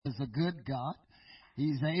is a good God.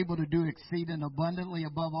 He's able to do exceeding abundantly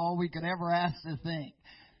above all we could ever ask or think.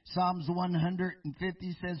 Psalms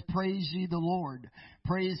 150 says, praise ye the Lord.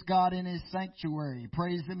 Praise God in His sanctuary.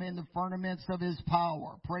 Praise Him in the firmaments of His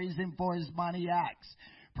power. Praise Him for His mighty acts.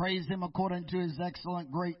 Praise Him according to His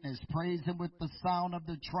excellent greatness. Praise Him with the sound of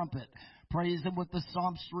the trumpet. Praise Him with the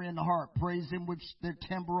psalmistry and the harp. Praise Him with the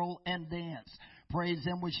timbrel and dance. Praise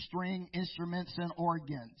Him with string instruments and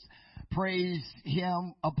organs. Praise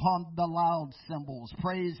Him upon the loud cymbals.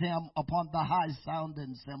 Praise Him upon the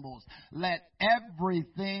high-sounding cymbals. Let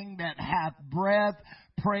everything that hath breath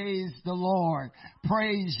praise the Lord.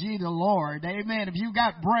 Praise ye the Lord. Amen. If you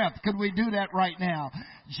got breath, could we do that right now?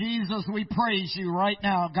 Jesus, we praise you right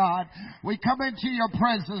now, God. We come into your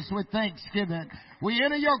presence with thanksgiving. We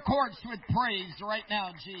enter your courts with praise right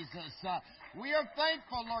now, Jesus. We are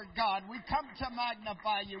thankful, Lord God. We come to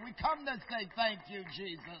magnify you. We come to say thank you,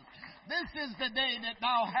 Jesus. This is the day that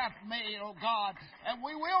thou hast made, O God, and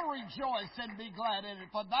we will rejoice and be glad in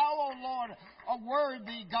it. For thou, O Lord, a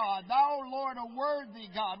worthy God. Thou, O Lord, a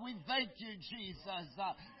worthy God. We thank you, Jesus.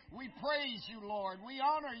 We praise you, Lord. We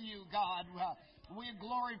honor you, God. We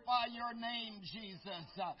glorify your name, Jesus.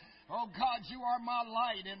 Oh God, you are my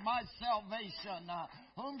light and my salvation.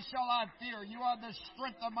 Whom shall I fear? You are the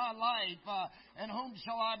strength of my life. And whom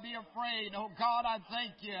shall I be afraid? Oh God, I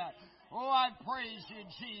thank you. Oh, I praise you,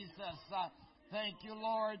 Jesus. Thank you,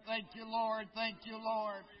 Lord. Thank you, Lord. Thank you,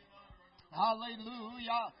 Lord.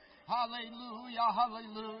 Hallelujah. Hallelujah.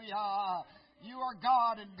 Hallelujah. You are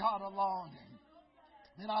God and God alone.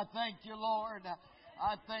 And I thank you, Lord. I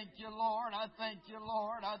thank you, Lord. I thank you,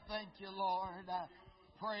 Lord. I thank you, Lord.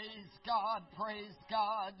 Praise God. Praise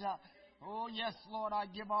God. Oh, yes, Lord, I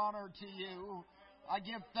give honor to you. I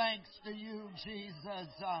give thanks to you, Jesus.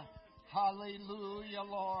 Hallelujah,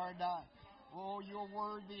 Lord. Oh, you're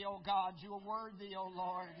worthy, oh God. You're worthy, oh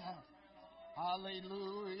Lord.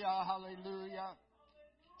 Hallelujah. Hallelujah.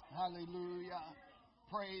 Hallelujah.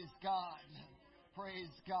 Praise God.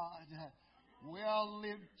 Praise God. We'll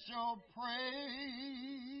lift your praises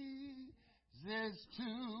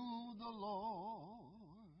to the Lord.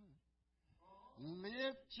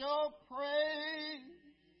 Lift your praises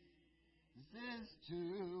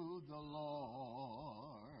to the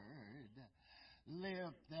Lord.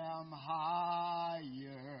 Lift them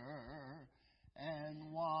higher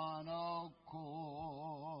and one accord.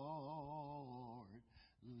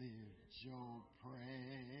 Lift your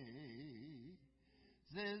praises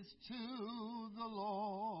to the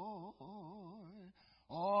Lord.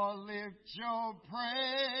 Oh, lift your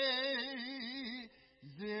praises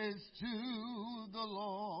to the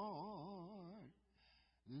Lord.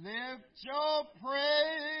 Lift your praises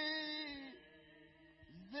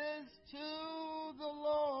to the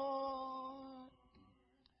Lord.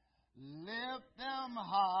 Lift them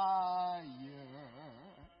higher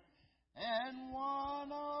and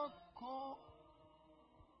one accord.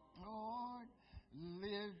 Lord,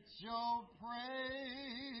 lift your praises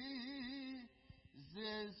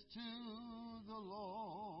to the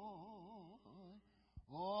Lord.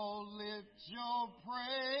 Oh, lift your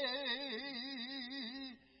praises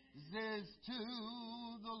to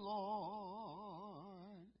the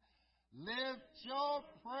Lord. Lift your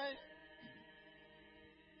praises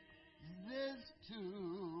to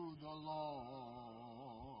the Lord.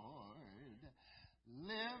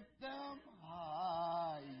 Lift them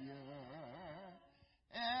higher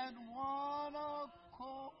and one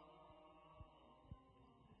accord.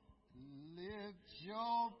 Lift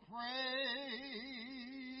your praises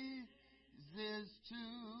to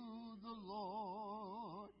the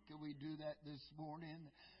Lord. Can we do that this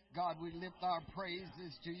morning? God, we lift our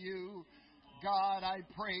praises to you. God, I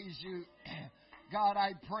praise you. God,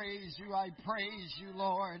 I praise you. I praise you,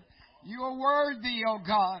 Lord. You are worthy, oh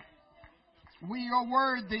God. We are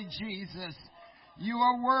worthy, Jesus. You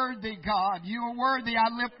are worthy, God. You are worthy. I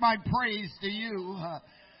lift my praise to you.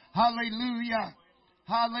 Hallelujah.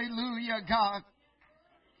 Hallelujah, God.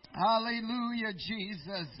 Hallelujah,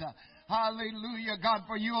 Jesus. Hallelujah, God.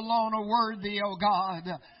 For you alone are worthy, oh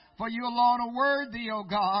God. For you alone are worthy, oh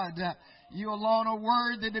God. You alone are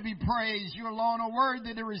worthy to be praised. You alone are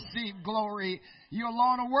worthy to receive glory. You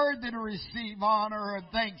alone are worthy to receive honor and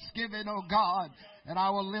thanksgiving, oh God. And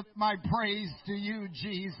I will lift my praise to you,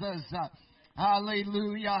 Jesus.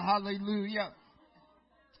 Hallelujah, hallelujah.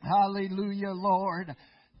 Hallelujah, Lord.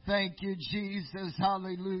 Thank you, Jesus.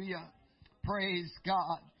 Hallelujah. Praise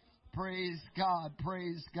God. Praise God.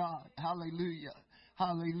 Praise God. Hallelujah.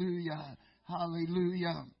 Hallelujah.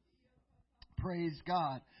 Hallelujah. Praise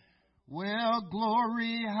God. Well,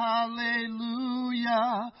 glory,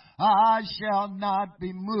 hallelujah, I shall not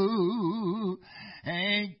be moved.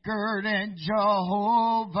 Anchored in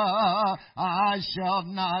Jehovah, I shall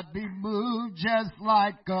not be moved, just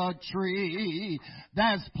like a tree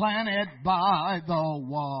that's planted by the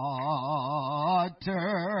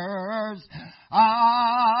waters.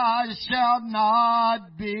 I shall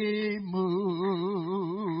not be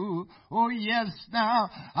moved. Oh yes, now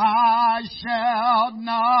I shall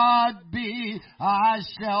not be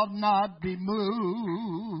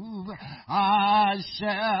moved. I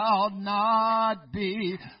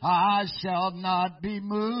shall not be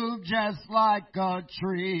moved, just like a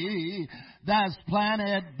tree that's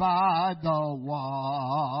planted by the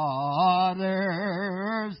waters.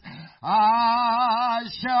 I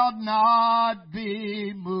shall not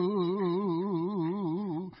be moved.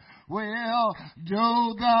 Well,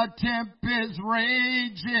 though the tempest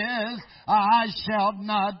rages, I shall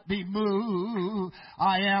not be moved.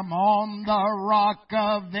 I am on the rock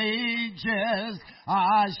of ages.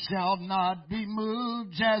 I shall not be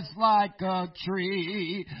moved, just like a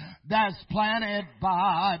tree that's planted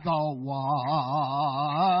by the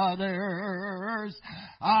waters.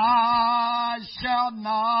 I shall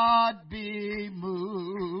not be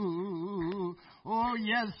moved. Oh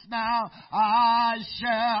yes, now I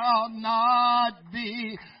shall not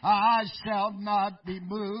be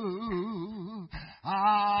moved.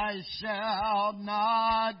 I shall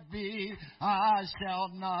not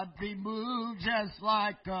be moved, just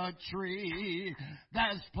like a tree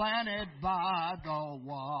that's planted by the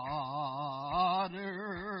waters.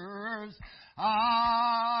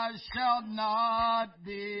 I shall not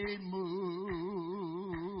be moved.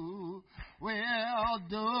 Well,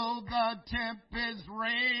 though the tempest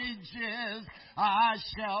rages, I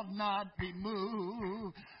shall not be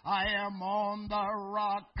moved. I am on the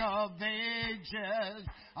rock of ages.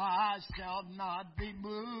 I shall not be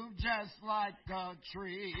moved, just like a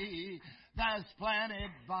tree that's planted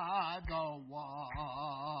by the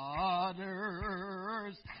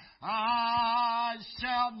waters. I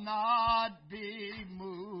shall not be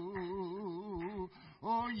moved.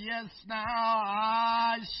 Oh yes, now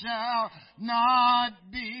I shall not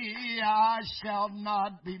be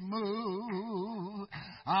moved.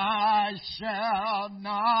 I shall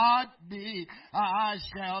not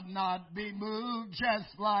be moved,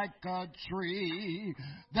 just like a tree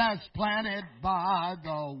that's planted by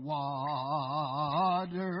the waters.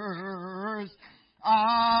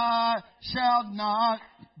 I shall not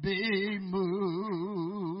be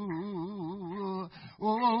moved.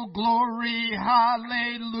 Oh, glory,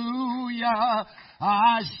 hallelujah.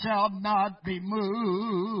 I shall not be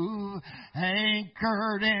moved.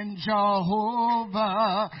 Anchored in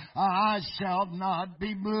Jehovah, I shall not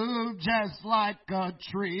be moved, just like a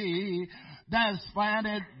tree that's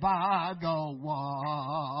planted by the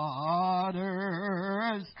waters.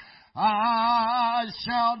 I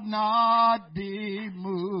shall not be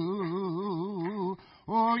moved.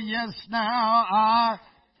 Oh yes, now I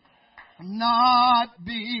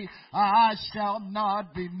shall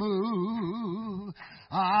not be moved.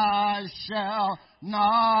 I shall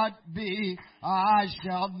not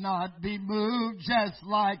be moved, just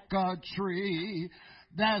like a tree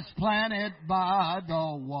that's planted by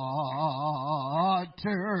the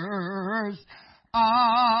waters.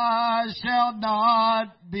 I shall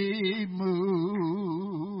not be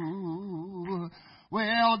moved.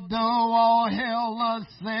 Well, though all hell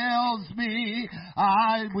assails me,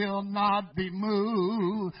 I will not be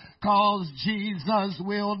moved, 'cause Jesus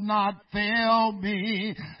will not fail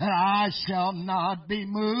me. I shall not be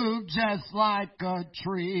moved, just like a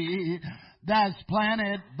tree that's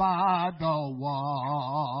planted by the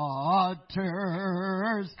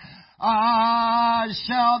waters. I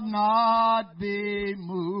shall not be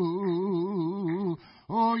moved.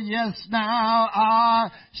 Oh yes, now I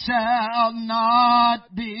shall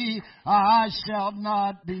not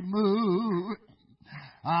be moved.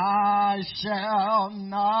 I shall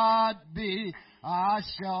not be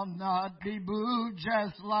moved,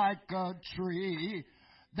 just like a tree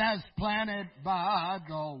that's planted by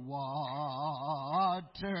the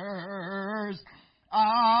waters.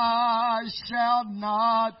 I shall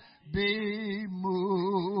not be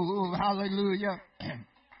moved. Hallelujah.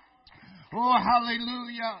 Oh,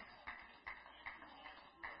 hallelujah.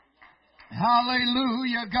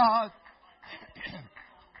 Hallelujah, God.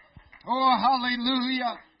 Oh,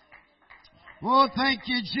 hallelujah. Oh, thank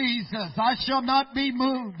you, Jesus. I shall not be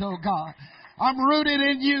moved, oh God. I'm rooted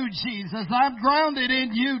in you, Jesus. I'm grounded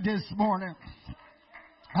in you this morning.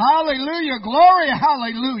 Hallelujah. Glory,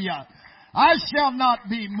 hallelujah. I shall not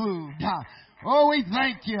be moved. Oh, we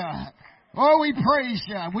thank you. Oh, we praise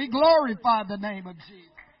you. We glorify the name of Jesus.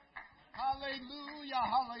 Hallelujah,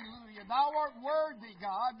 hallelujah. Thou art worthy,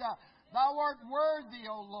 God. Thou art worthy,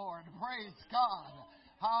 O Lord. Praise God.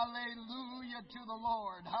 Hallelujah to the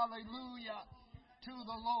Lord. Hallelujah to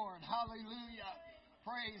the Lord. Hallelujah.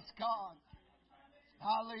 Praise God.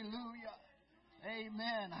 Hallelujah.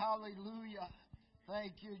 Amen. Hallelujah.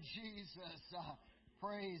 Thank you, Jesus.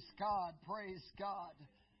 Praise God. Praise God.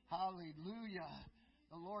 Hallelujah.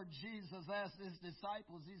 The Lord Jesus asked his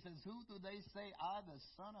disciples, he says, who do they say I, the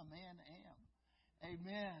Son of Man, am?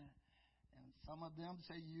 Amen. And some of them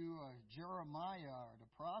say you are Jeremiah or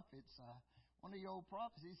the prophets, one of the old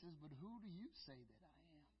prophets. He says, but who do you say that I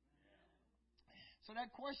am? So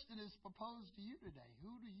that question is proposed to you today.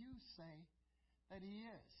 Who do you say that he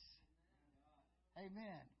is?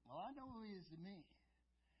 Amen. Well, I know who he is to me.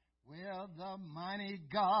 Well, the mighty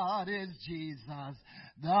God is Jesus.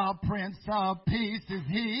 The Prince of Peace is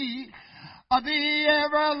He. The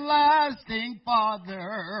everlasting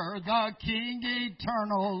Father, the King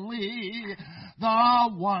eternally, the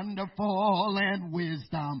wonderful and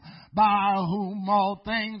wisdom by whom all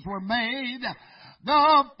things were made.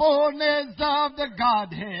 The fullness of the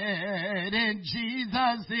Godhead in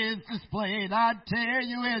Jesus is displayed. I tell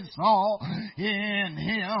you, it's all in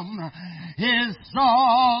Him. It's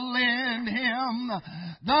all in Him.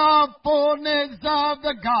 The fullness of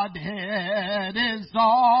the Godhead is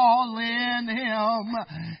all in Him.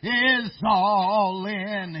 It's all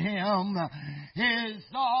in Him. It's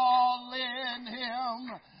all in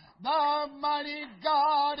Him. The mighty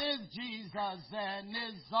God is Jesus, and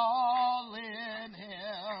it's all in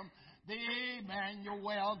Him. The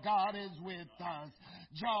Emmanuel God is with us.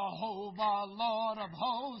 Jehovah, Lord of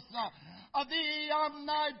hosts, the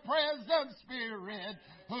omnipresent Spirit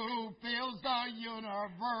who fills the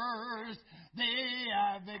universe. The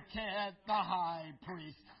advocate, the high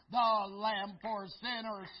priest, the lamb for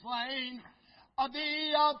sinners slain.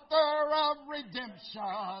 The author of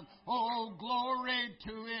redemption, oh glory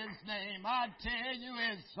to His name. I tell you,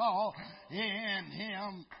 it's all in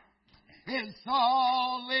Him. It's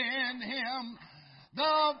all in Him.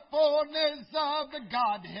 The fullness of the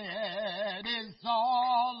Godhead is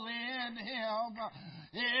all in Him.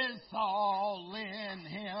 It's all in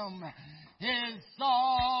Him. It's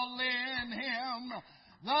all in Him.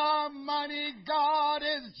 The mighty God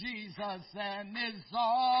is Jesus, and it's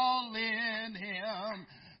all in Him.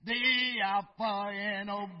 The Alpha and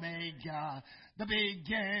Omega, the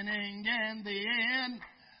beginning and the end,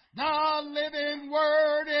 the living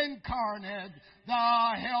Word incarnate,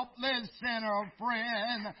 the helpless sinner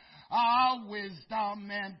friend, our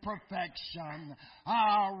wisdom and perfection,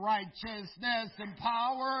 our righteousness and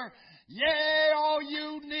power. Yea, all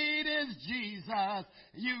you need is Jesus.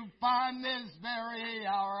 You find this very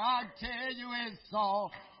hour. I tell you, it's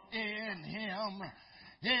all in Him.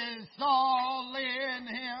 It's all in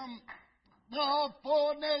Him. The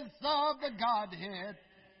fullness of the Godhead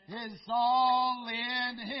is all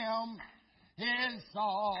in Him. It's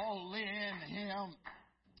all in Him.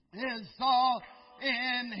 It's all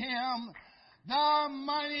in Him. The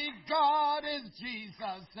mighty God is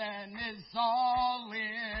Jesus, and it's all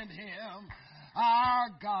in Him. Our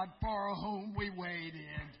God for whom we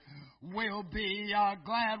waited will be a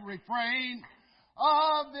glad refrain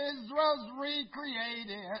of Israel's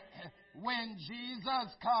recreated. When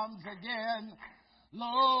Jesus comes again,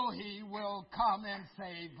 lo, He will come and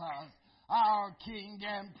save us, our King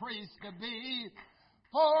and priest to be.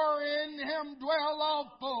 For in Him dwell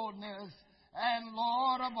all fullness, and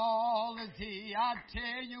Lord of all is He. I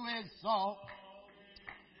tell you, it's all.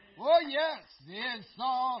 Oh yes, it's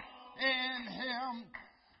all in Him.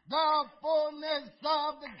 The fullness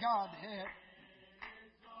of the Godhead.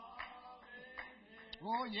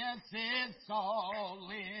 Oh yes, it's all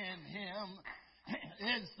in Him.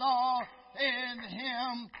 It's all in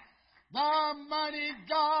Him. The mighty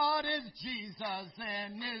God is Jesus,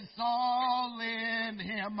 and it's all in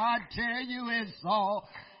Him. I tell you, it's all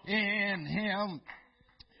in Him.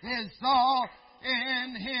 It's all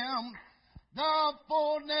in Him. The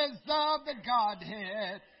fullness of the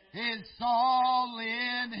Godhead is all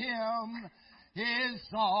in Him.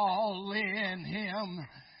 It's all in Him.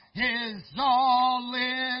 It's all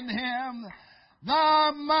in Him.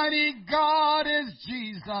 The mighty God is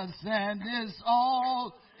Jesus, and it's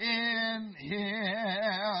all in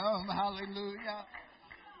Him. Hallelujah.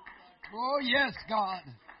 Oh, yes, God.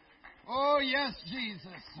 Oh, yes, Jesus.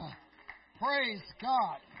 Praise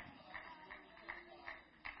God.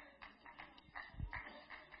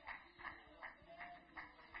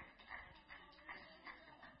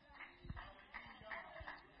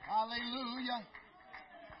 Hallelujah.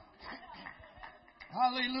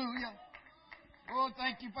 Hallelujah. Oh,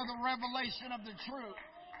 thank you for the revelation of the truth.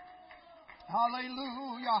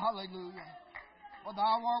 Hallelujah. Hallelujah. For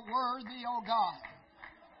thou art worthy, O God.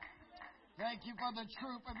 Thank you for the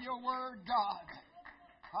truth of your word, God.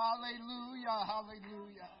 Hallelujah,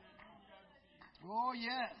 hallelujah. Oh,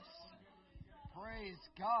 yes. Praise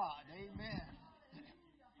God. Amen.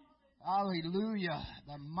 Hallelujah.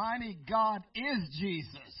 The mighty God is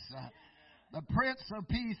Jesus. The Prince of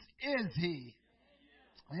Peace is He.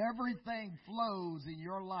 Everything flows in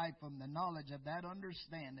your life from the knowledge of that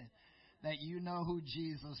understanding that you know who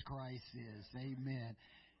Jesus Christ is. Amen.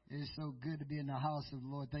 It is so good to be in the house of the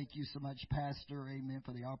Lord. Thank you so much, Pastor. Amen,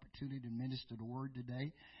 for the opportunity to minister the word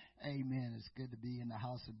today. Amen. It's good to be in the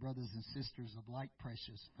house of brothers and sisters of like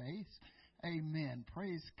precious faith. Amen.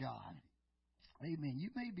 Praise God. Amen. You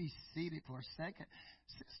may be seated for a second.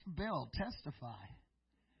 Sister Bell, testify.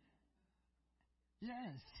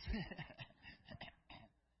 Yes.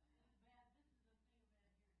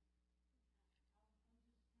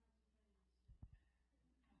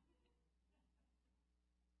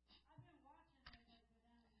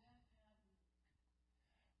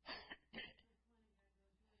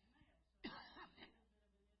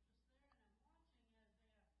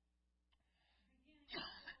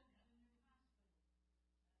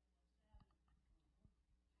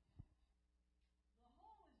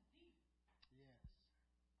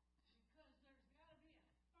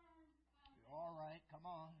 All right, come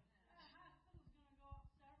on. The hospital's going to go up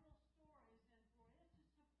several stories, and for it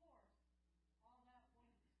to support all that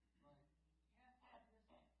weight, right, you have to have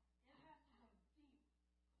this. It has to go deep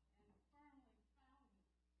and firmly founded,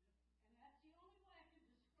 and that's the only way I can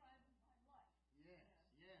describe my life. Yes,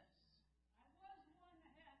 yes. I was one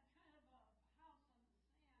that had kind of a house on the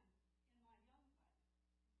sand in my young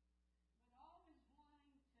life, but always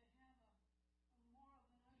wanting to have a more of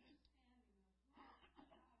an understanding of who God really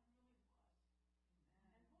was.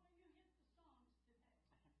 And boy, you hit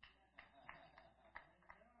the songs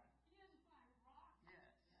today. He is my rock.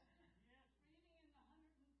 Yes. Yes. Reading in the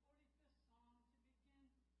 145th Psalm to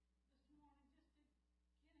begin this morning,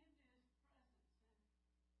 just to get into His presence.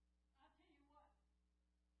 And I'll tell you what, I'm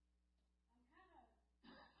kind of,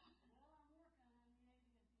 well, I'm working on the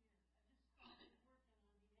 80th year. I just started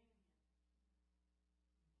working on the 80th.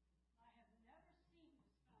 I have never seen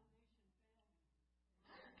this foundation fail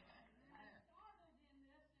me. I started in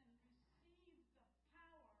this and received the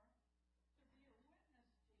power to be a witness to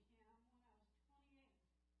Him when I was 28.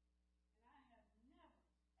 And I have never,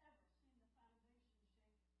 ever seen the foundation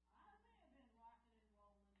shake. I may have been rocking and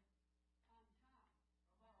rolling on top,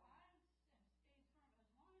 but I have stayed firm as long as I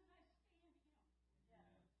stay in Him.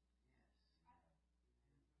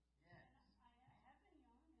 Yes. Yes. I have been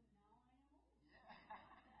young, and now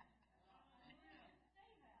I am old. Yeah. I didn't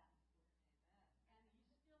stay that. And He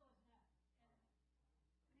still is that.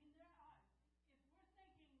 And I mean, there are, if we're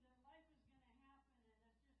thinking that life is going to happen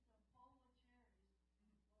and it's just a bowl of cherries, well,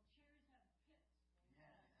 cherries have pits.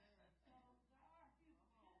 Yes. So there are a few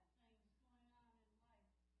pit things going on in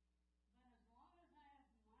life. But as long as I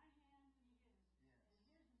have my hands in His, Yes.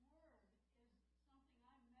 and His Word is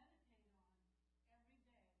something I meditate on every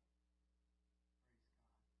day, Praise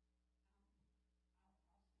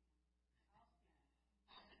God. I'll stand.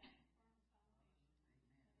 I'll stand. I have a firm foundation.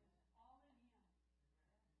 Amen. And it's all in Him.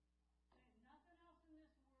 There's nothing else in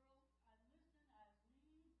this world. I listen, I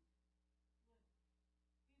lead with people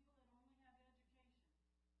that only have education.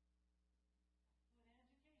 Put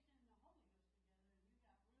education and the Holy Ghost together, and you got real power. Real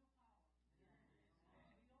power.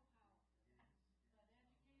 But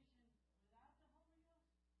education without the Holy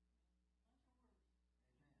Ghost, bunch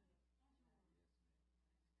of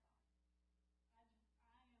words. Amen. Bunch of words. I am so thankful. My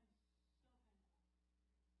foundation goes deep.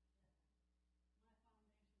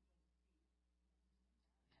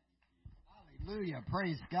 Hallelujah.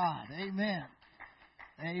 Praise God. Amen.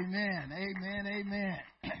 Amen. Amen. Amen.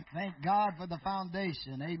 Thank God for the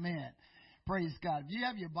foundation. Amen. Praise God. If you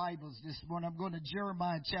have your Bibles this morning, I'm going to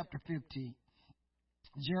Jeremiah chapter 15.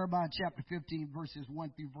 Jeremiah chapter 15, verses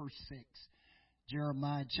 1 through verse 6.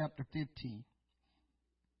 Jeremiah chapter 15.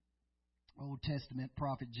 Old Testament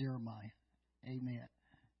prophet Jeremiah. Amen.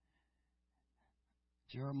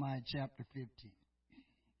 Jeremiah chapter 15.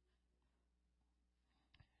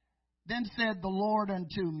 Then said the Lord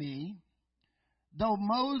unto me, though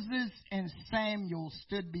Moses and Samuel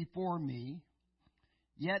stood before me,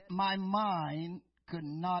 yet my mind could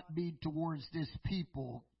not be towards this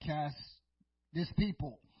people. Cast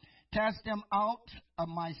them out of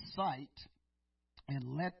my sight,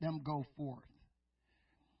 and let them go forth.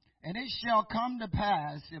 And it shall come to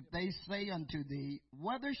pass, if they say unto thee,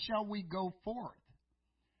 whither shall we go forth?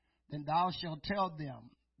 Then thou shalt tell them,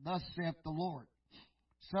 thus saith the Lord,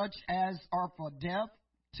 such as are for death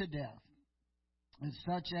to death, and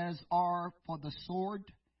such as are for the sword,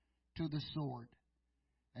 to the sword,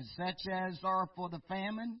 and such as are for the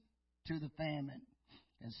famine, to the famine,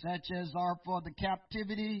 and such as are for the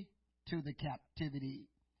captivity, to the captivity.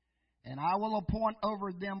 And I will appoint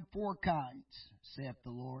over them 4 kinds, saith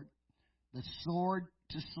the Lord: the sword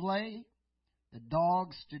to slay, the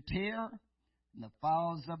dogs to tear, and the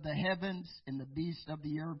fowls of the heavens, and the beasts of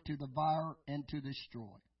the earth to devour and to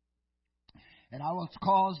destroy. And I will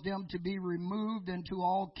cause them to be removed into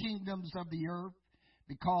all kingdoms of the earth,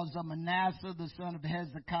 because of Manasseh the son of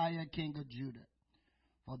Hezekiah, king of Judah,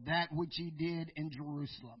 for that which he did in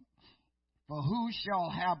Jerusalem. For who shall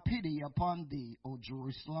have pity upon thee, O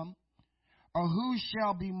Jerusalem? Or who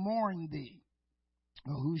shall bemourn thee?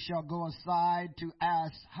 Or who shall go aside to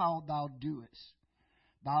ask how thou doest?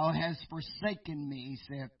 Thou hast forsaken me,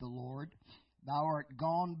 saith the Lord. Thou art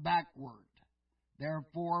gone backward.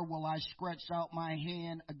 Therefore will I stretch out my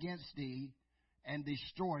hand against thee and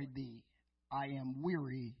destroy thee. I am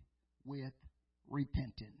weary with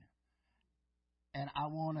repenting. And I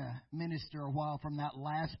want to minister a while from that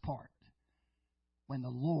last part. When the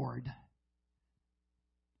Lord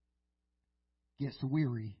gets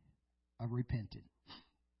weary of repenting.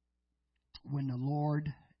 When the Lord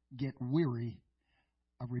get weary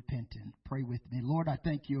of repenting. Pray with me. Lord, I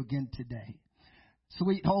thank you again today.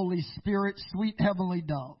 Sweet Holy Spirit, sweet Heavenly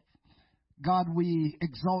Dove. God, we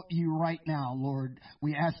exalt you right now, Lord.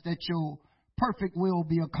 We ask that your perfect will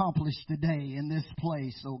be accomplished today in this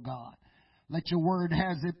place, oh God. Let your word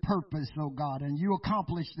has its purpose, oh God, and you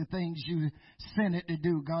accomplish the things you sent it to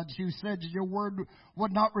do, God. You said your word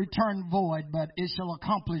would not return void, but it shall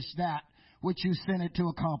accomplish that which you sent it to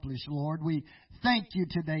accomplish, Lord. We thank you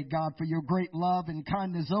today, God, for your great love and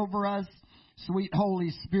kindness over us. Sweet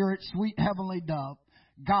Holy Spirit, sweet Heavenly Dove,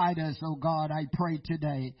 guide us, oh God, I pray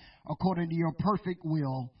today, according to your perfect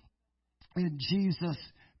will. In Jesus'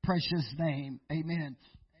 precious name, amen.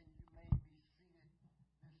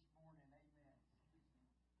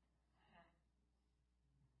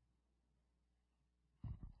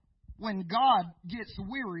 When God gets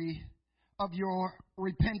weary of your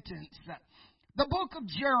repentance. The book of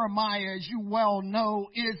Jeremiah, as you well know,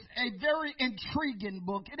 is a very intriguing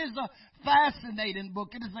book. It is a fascinating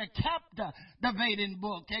book. It is a captivating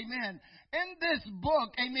book. Amen. In this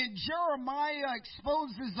book, amen, Jeremiah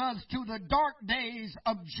exposes us to the dark days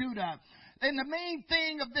of Judah. And the main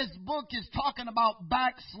thing of this book is talking about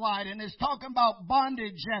backsliding. It's talking about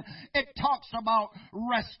bondage, and it talks about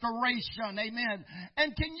restoration. Amen.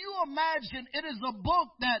 And can you imagine, it is a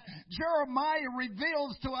book that Jeremiah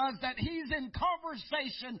reveals to us that he's in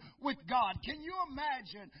conversation with God. Can you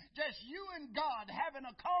imagine just you and God having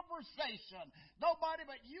a conversation? Nobody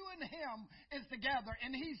but you and him is together,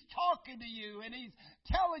 and he's talking to you, and he's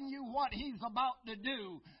telling you what he's about to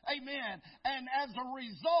do. Amen. And as a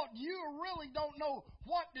result, you really don't know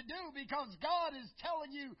what to do, because God is telling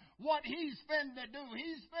you what he's finna do.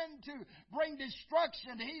 He's finna bring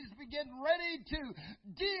destruction. He's getting ready to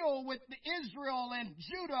deal with Israel and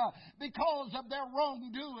Judah because of their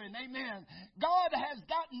wrongdoing. Amen. God has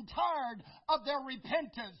gotten tired of their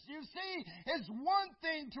repentance. You see, it's one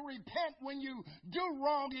thing to repent when you do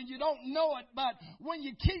wrong and you don't know it, but when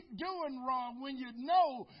you keep doing wrong, when you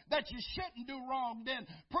know that you shouldn't do wrong, then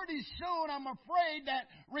pretty soon I'm afraid that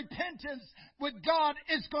repentance with God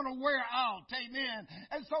is going to wear out. Amen.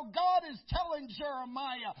 And so God is telling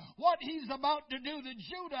Jeremiah what he's about to do to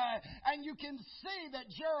Judah, and you can see that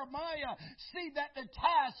Jeremiah see that the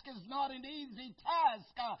task is not an easy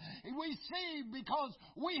task. We see, because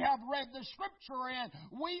we have read the scripture and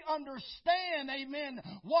we understand, amen,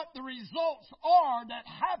 what the results are that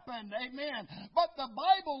happen. Amen. But the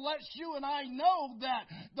Bible lets you and I know that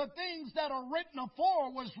the things that are written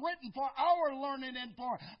afore was written for our learning and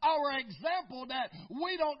for our example, that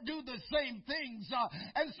we don't do the same things.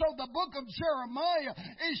 And so the book of Jeremiah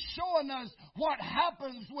is showing us what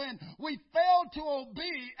happens when we fail to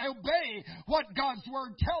obey what God's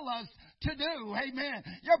word tells us to do. Amen.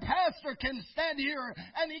 Your pastor can stand here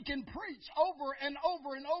and he can preach over and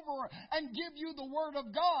over and over and give you the word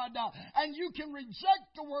of God, and you can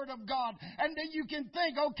reject the word of God, and then you can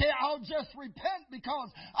think, okay, I'll just repent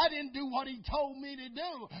because I didn't do what he told me to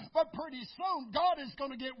do. But pretty soon God is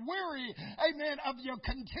going to get weary, amen, of your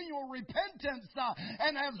continual repentance,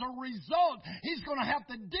 and as a result he's going to have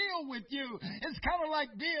to deal with you. It's kind of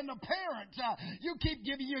like being a parent. You keep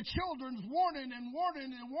giving your children warning and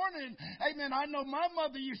warning and warning. Amen. I know my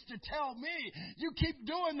mother used to tell me, you keep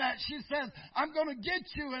doing that. She says, I'm going to get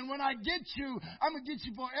you. And when I get you, I'm going to get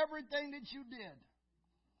you for everything that you did.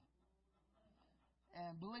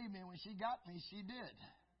 And believe me, when she got me, she did.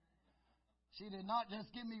 She did not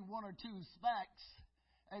just give me 1 or 2 smacks.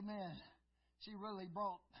 Amen. She really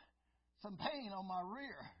brought some pain on my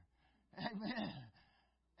rear. Amen.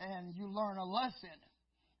 And you learn a lesson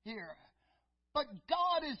here. But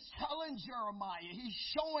God is telling Jeremiah, He's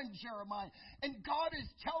showing Jeremiah, and God is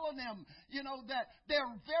telling them, that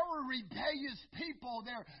they're very rebellious people.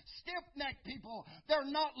 They're stiff-necked people. They're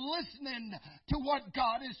not listening to what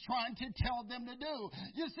God is trying to tell them to do.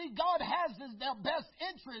 You see, God has their best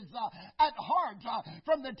interests at heart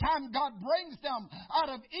from the time God brings them out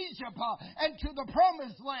of Egypt and to the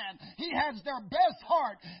promised land. He has their best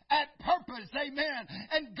heart at purpose. Amen.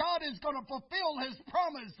 And God is going to fulfill His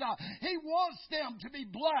promise. He wants them to be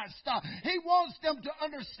blessed. He wants them to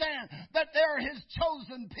understand that they're His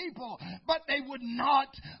chosen people, but they would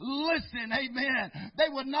not listen. Amen. They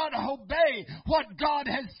would not obey what God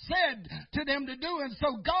has said to them to do. And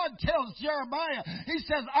so God tells Jeremiah, He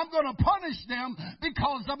says, I'm going to punish them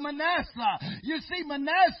because of Manasseh. You see,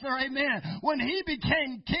 Manasseh, amen, when he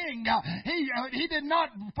became king, he did not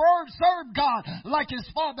serve God like his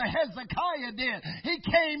father Hezekiah did. He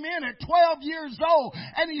came in at 12 years old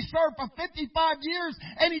and he served for 55 years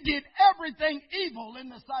and he did everything evil in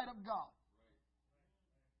the sight of God.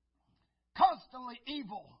 Constantly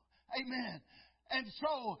evil. Amen. And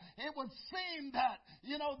so it would seem that,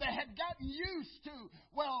 they had gotten used to,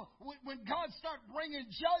 when God starts bringing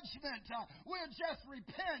judgment, we'll just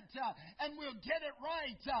repent and we'll get it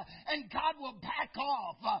right and God will back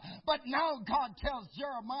off. But now God tells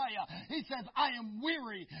Jeremiah, He says, I am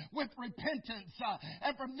weary with repentance.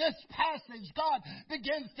 And from this passage, God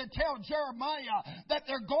begins to tell Jeremiah that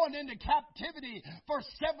they're going into captivity for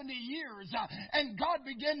 70 years. And God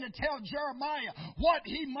began to tell Jeremiah what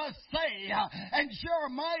he must say. And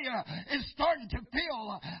Jeremiah is starting to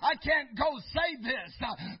feel, I can't go say this.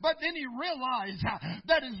 But then he realized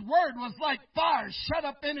that his word was like fire shut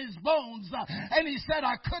up in his bones. And he said,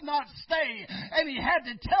 I could not stay. And he had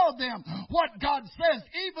to tell them what God says,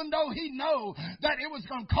 even though he knew that it was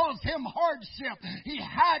going to cause him hardship. He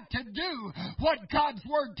had to do what God's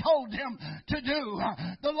word told him to do.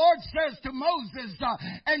 The Lord says to Moses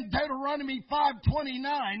in Deuteronomy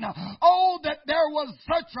 5:29, oh, that there was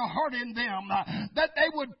such a heart in them that they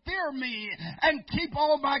would fear me and keep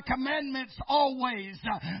all my commandments always,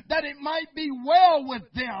 that it might be well with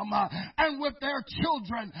them and with their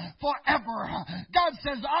children forever. God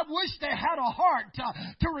says, I wish they had a heart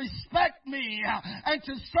to respect me and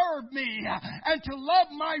to serve me and to love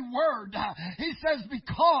my word. He says,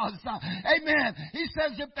 because, amen, he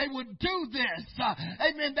says if they would do this,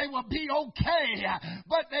 amen, they will be okay,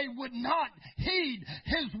 but they would not heed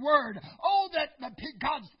His word. Oh, that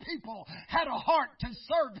God's people had a heart to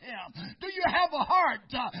serve Him. Do you have a heart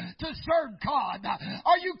to serve God?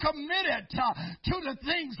 Are you committed to the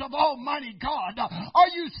things of Almighty God? Are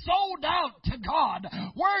you sold out to God?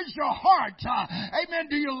 Where's your heart? Amen.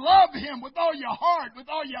 Do you love Him with all your heart, with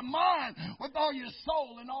all your mind, with all your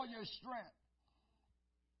soul, and all your strength?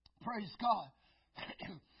 Praise God.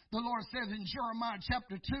 The Lord says in Jeremiah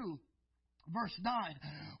chapter 2, Verse 9,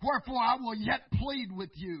 wherefore I will yet plead with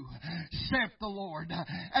you, saith the Lord,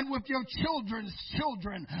 and with your children's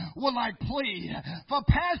children will I plead. For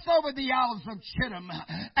pass over the isles of Chittim,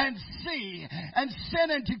 and see, and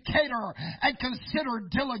send into Kedar, and consider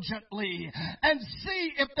diligently, and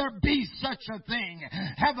see if there be such a thing.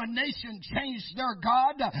 Have a nation changed their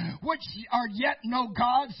God, which are yet no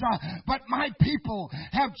gods, but my people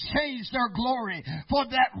have changed their glory, for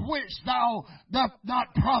that which thou doth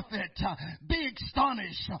not profit. Be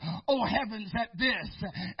astonished, O heavens, at this,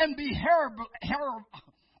 and be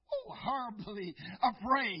horribly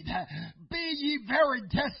afraid. Be ye very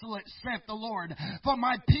desolate, saith the Lord, for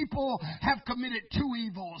my people have committed 2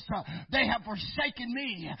 evils. They have forsaken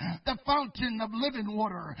me, the fountain of living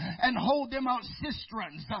water, and hold them out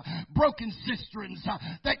cisterns, broken cisterns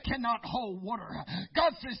that cannot hold water.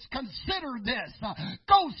 God says, consider this.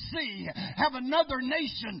 Go see, have another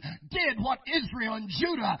nation did what Israel and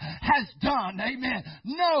Judah has done. Amen.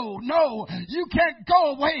 No, you can't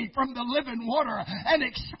go away from the living water and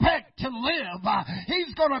expect to live.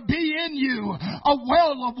 He's going to be in you a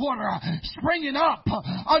well of water springing up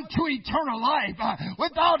unto eternal life.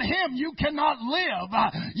 Without Him you cannot live.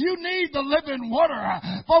 You need the living water,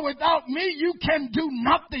 for without me you can do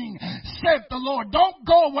nothing, saith the Lord. Don't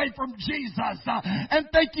go away from Jesus and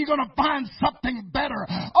think you're going to find something better.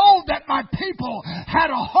 Oh, that my people had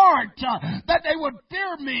a heart that they would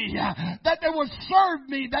fear me, that they would serve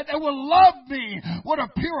me, that they would love me with a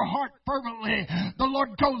pure heart fervently. The Lord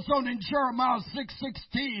goes on in Jeremiah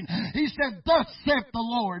 6:16. He says, said, thus saith the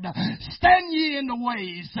Lord, stand ye in the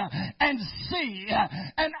ways and see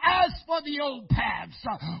and ask for the old paths.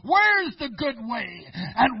 Where's the good way?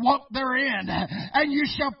 And walk therein, and you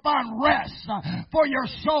shall find rest for your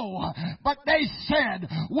soul. But they said,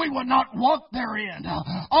 we will not walk therein.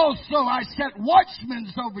 Also I set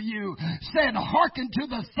watchmen over you, said, hearken to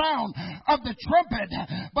the sound of the trumpet.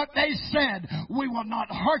 But they said, we will not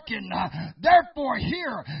hearken. Therefore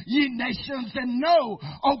hear, ye nations, and know,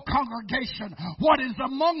 O congregation, what is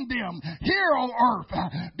among them. Hear, O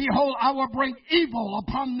earth. Behold, I will bring evil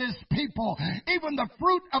upon this people, even the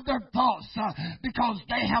fruit of their thoughts, because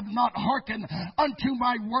they have not hearkened unto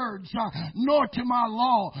my words, nor to my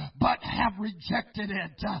law, but have rejected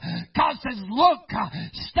it. God says, look,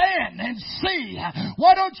 stand and see.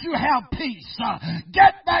 Why don't you have peace?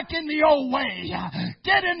 Get back in the old way.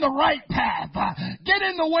 Get in the right path. Get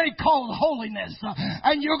in the way called holiness,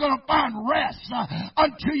 and you're going to find rest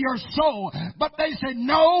unto your soul. But they say,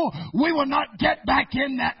 no, we will not get back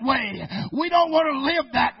in that way. We don't want to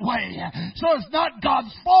live that way. So it's not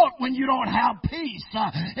God's fault when you don't have peace.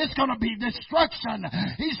 It's going to be destruction.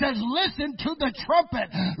 He says, listen to the trumpet.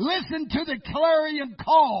 Listen to the clarion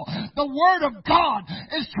call. The Word of God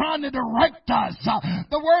is trying to direct us.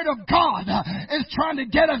 The Word of God is trying to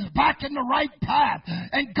get us back in the right path.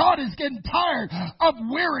 And God is getting tired of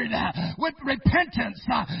wearied with repentance.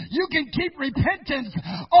 You can keep repentance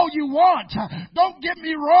all you want. Don't get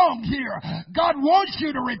me wrong here. God wants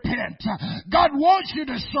you to repent. God wants you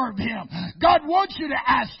to serve Him. God wants you to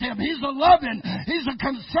ask Him. He's a loving, He's a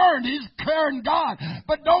concerned, He's a caring God.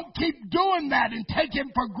 But don't keep doing that and take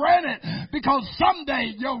Him for granted, because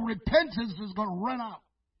someday your repentance is going to run out.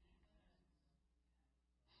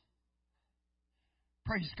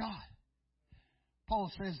 Praise God.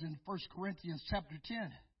 Paul says in 1 Corinthians chapter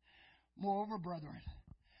 10, moreover, brethren,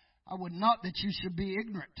 I would not that you should be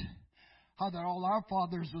ignorant how that all our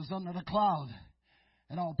fathers was under the cloud,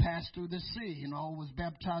 and all passed through the sea, and all was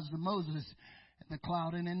baptized of Moses in the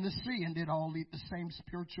cloud and in the sea, and did all eat the same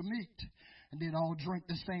spiritual meat, and did all drink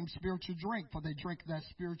the same spiritual drink, for they drank that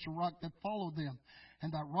spiritual rock that followed them,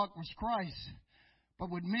 and that rock was Christ. But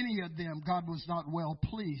with many of them God was not well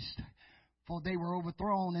pleased, for they were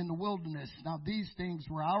overthrown in the wilderness. Now these things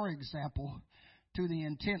were our example, to the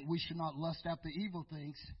intent we should not lust after evil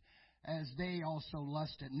things, as they also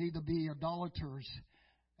lusted. Neither be idolaters,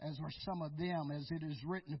 as are some of them, as it is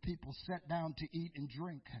written, the people sat down to eat and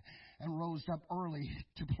drink, and rose up early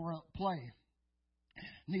to play.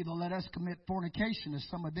 Neither let us commit fornication, as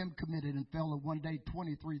some of them committed, and fell in one day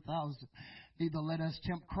 23,000. Neither let us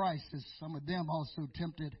tempt Christ, as some of them also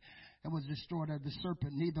tempted, and was destroyed of the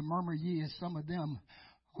serpent. Neither murmur ye, as some of them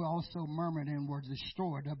who also murmured and were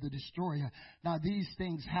destroyed of the destroyer. Now these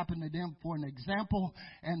things happen to them for an example,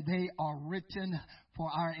 and they are written for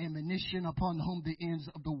our admonition, upon whom the ends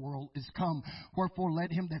of the world is come. Wherefore let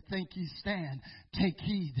him that think he stand take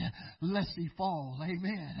heed lest he fall.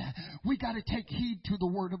 Amen. We got to take heed to the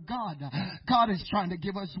Word of God. God is trying to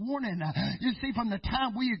give us warning. You see, from the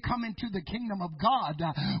time we come into the kingdom of God,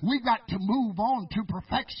 we've got to move on to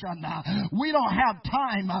perfection. We don't have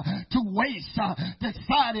time to waste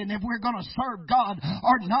deciding if we're going to serve God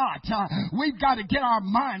or not. We've got to get our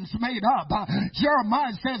minds made up.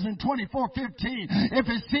 Jeremiah says in 24:15, if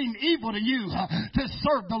it seem evil to you to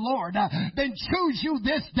serve the Lord, then choose you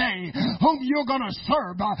this day whom you're going to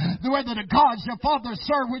serve, whether the gods your father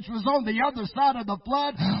served, which was on the other side of the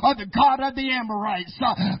flood, or the God of the Amorites.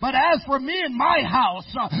 But as for me and my house,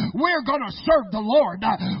 we're going to serve the Lord.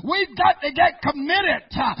 We've got to get committed.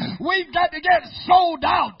 We've got to get sold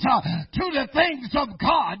out to the things of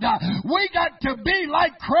God. We got to be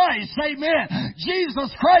like Christ. Amen.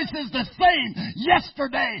 Jesus Christ is the same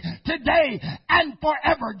yesterday, today, and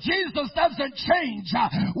forever. Jesus doesn't change.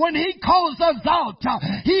 When He calls us out,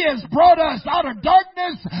 He has brought us out of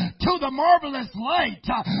darkness to the marvelous light.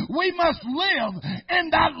 We must live in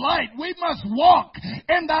that light. We must walk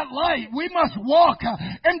in that light. We must walk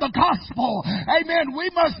in the gospel. Amen. We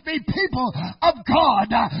must be people of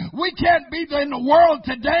God. We can't be in the world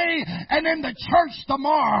today and in the church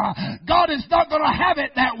tomorrow. God is not going to have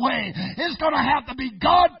it that way. It's going to have to be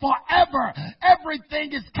God forever.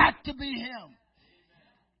 Everything has got to be Him.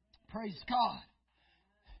 Praise God.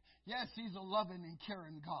 Yes, He's a loving and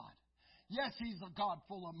caring God. Yes, He's a God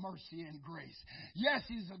full of mercy and grace. Yes,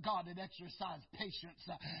 He's a God that exercises patience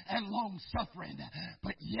and long suffering.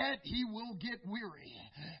 But yet He will get weary.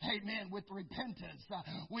 Amen. With repentance.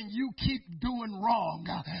 When you keep doing wrong.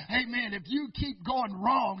 Amen. If you keep going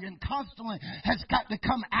wrong and constantly has got to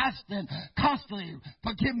come asking constantly,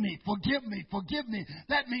 forgive me, forgive me, forgive me.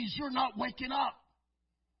 That means you're not waking up.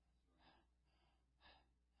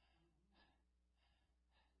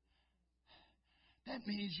 that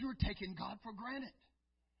means you're taking God for granted.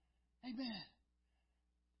 Amen.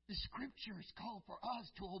 The Scriptures call for us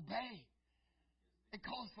to obey. It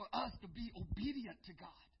calls for us to be obedient to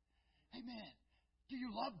God. Amen. Do you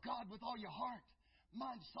love God with all your heart,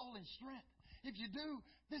 mind, soul, and strength? If you do,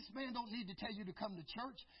 this man don't need to tell you to come to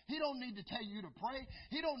church. He don't need to tell you to pray.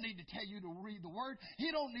 He don't need to tell you to read the Word. He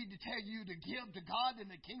don't need to tell you to give to God in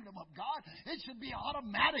the kingdom of God. It should be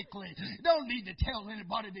automatically. You don't need to tell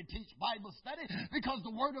anybody to teach Bible study because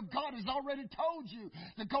the Word of God has already told you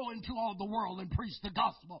to go into all the world and preach the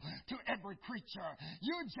gospel to every creature.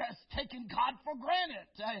 You're just taking God for granted.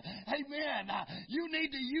 Amen. You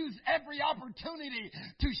need to use every opportunity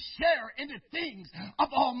to share in the things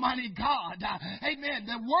of Almighty God. Amen.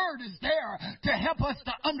 The Word is there to help us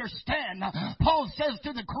to understand. Paul says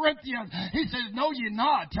to the Corinthians, he says, know ye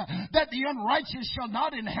not that the unrighteous shall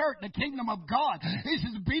not inherit the kingdom of God. He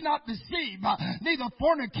says, be not deceived, neither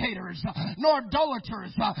fornicators, nor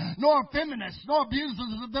idolaters, nor feminists, nor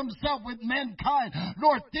abusers of themselves with mankind,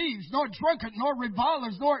 nor thieves, nor drunkards, nor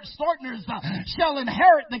revilers, nor extortioners shall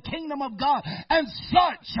inherit the kingdom of God. And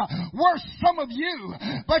such were some of you,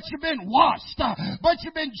 but you've been washed, but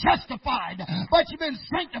you've been justified, but you've been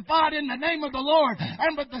sanctified in the name of the Lord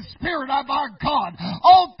and with the Spirit of our God.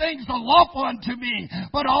 All things are lawful unto me,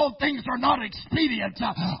 but all things are not expedient.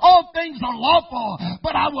 All things are lawful,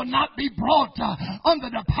 but I will not be brought under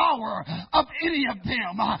the power of any of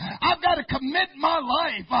them. I've got to commit my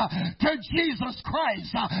life to Jesus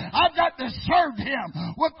Christ. I've got to serve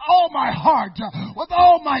Him with all my heart, with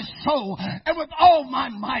all my soul, and with all my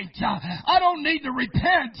might. I don't need to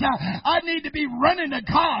repent. I need to be running to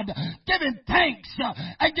God, giving thanks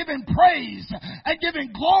and giving praise and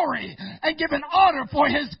giving glory and giving honor for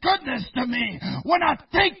His goodness to me. When I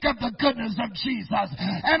think of the goodness of Jesus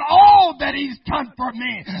and all that He's done for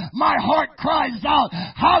me, my heart cries out,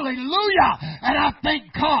 hallelujah! And I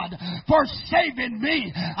thank God for saving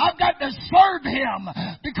me. I've got to serve Him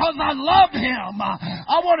because I love Him.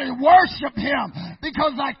 I want to worship Him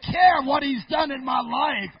because I care what He's done in my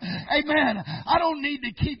life. Amen. I don't need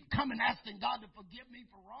to keep coming asking God to forgive me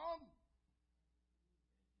for wrong.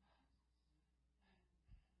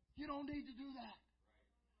 You don't need to do that.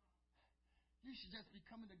 You should just be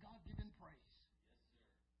coming to God giving praise.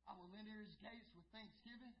 I will enter His gates with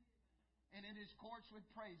thanksgiving and in His courts with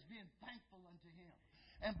praise, being thankful unto Him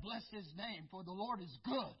and bless His name, for the Lord is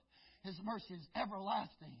good. His mercy is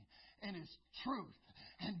everlasting and His truth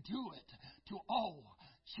endureth to all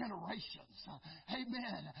generations.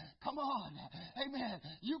 Amen. Come on. Amen.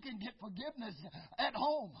 You can get forgiveness at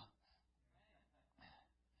home.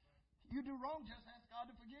 You do wrong, just ask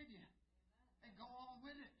God to forgive you and go on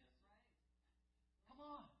with it. Come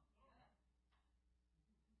on.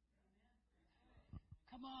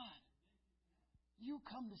 Come on. You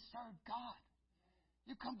come to serve God.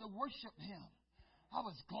 You come to worship Him. I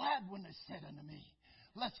was glad when they said unto me,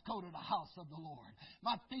 let's go to the house of the Lord.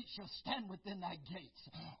 My feet shall stand within thy gates,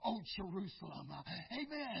 O Jerusalem.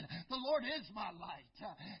 Amen. The Lord is my light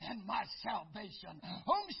and my salvation.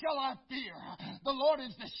 Whom shall I fear? The Lord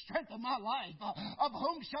is the strength of my life. Of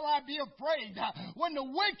whom shall I be afraid? When the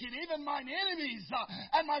wicked, even mine enemies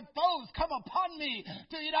and my foes, come upon me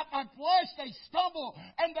to eat up my flesh, they stumble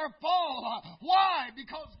and they fall. Why?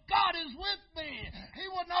 Because God is with me. He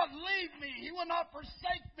will not leave me. He will not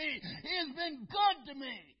forsake me. He has been good to me.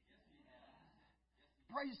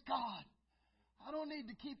 Praise God. I don't need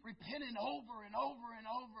to keep repenting over and over and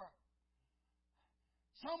over.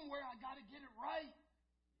 Somewhere I got to get it right.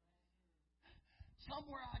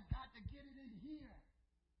 Somewhere I got to get it in here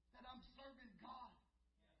that I'm serving God.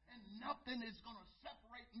 And nothing is going to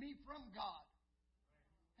separate me from God.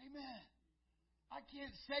 Amen. I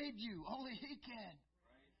can't save you. Only He can.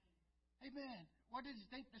 Amen. What does He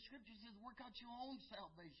think? The Scripture says, work out your own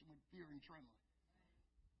salvation with fear and trembling.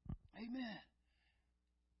 Amen.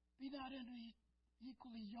 Be not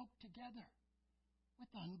equally yoked together with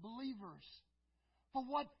unbelievers. For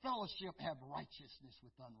what fellowship have righteousness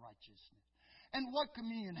with unrighteousness? And what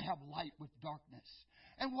communion have light with darkness?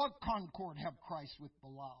 And what concord have Christ with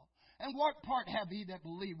Belial? And what part have ye that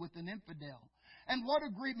believe with an infidel? And what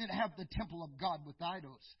agreement have the temple of God with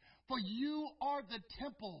idols? For you are the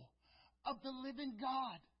temple of the living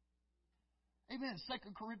God. Amen.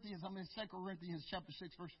 2 Corinthians chapter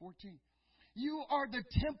 6, verse 14. You are the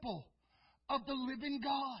temple of the living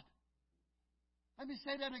God. Let me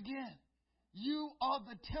say that again. You are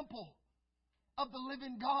the temple of the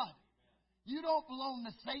living God. You don't belong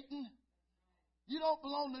to Satan. You don't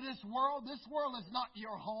belong to this world. This world is not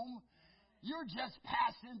your home. You're just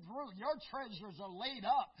passing through. Your treasures are laid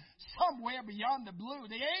up somewhere beyond the blue.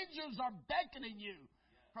 The angels are beckoning you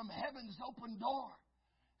from heaven's open door.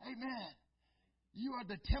 Amen. You are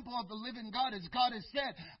the temple of the living God, as God has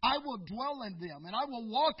said, I will dwell in them, and I will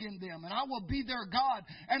walk in them, and I will be their God,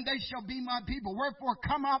 and they shall be my people. Wherefore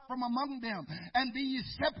come out from among them, and be ye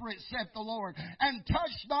separate, saith the Lord, and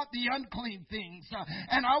touch not the unclean things,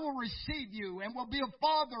 and I will receive you, and will be a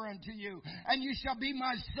father unto you, and you shall be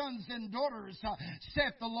my sons and daughters,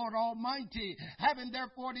 saith the Lord Almighty. Having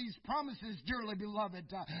therefore these promises, dearly beloved,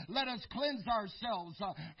 let us cleanse ourselves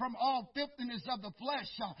from all filthiness of the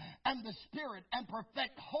flesh and the spirit, and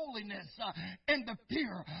perfect holiness in the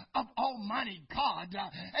fear of Almighty God.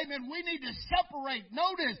 Amen. We need to separate.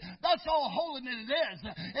 Notice, that's all holiness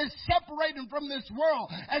is separating from this world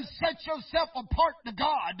and set yourself apart to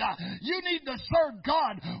God. You need to serve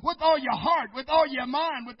God with all your heart, with all your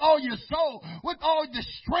mind, with all your soul, with all your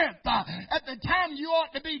strength. At the time you ought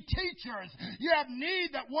to be teachers. You have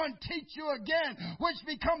need that one teach you again, which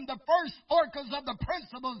become the first oracles of the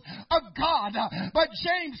principles of God. But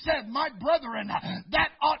James said, my brethren,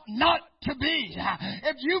 that ought not to be.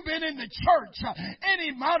 If you've been in the church any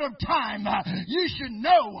amount of time, you should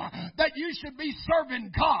know that you should be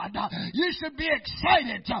serving God. You should be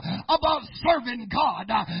excited about serving God.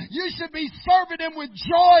 You should be serving Him with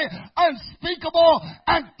joy unspeakable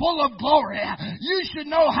and full of glory. You should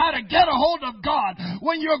know how to get a hold of God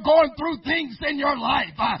when you're going through things in your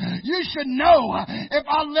life. You should know if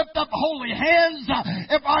I lift up holy hands,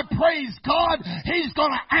 if I praise God, He's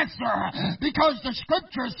going to answer, because the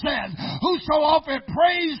Scripture says, whoso often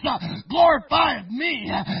praise glorifieth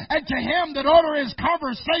me, and to him that ordereth his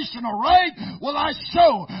conversation aright will I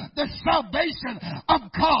show the salvation of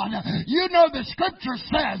God. You know the Scripture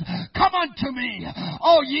says, come unto me,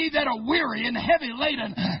 all ye that are weary and heavy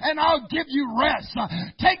laden, and I'll give you rest.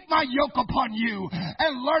 Take my yoke upon you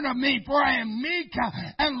and learn of me, for I am meek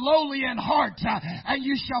and lowly in heart, and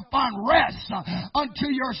you shall find rest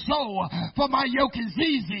unto your soul. For my yoke is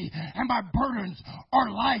easy and my burdens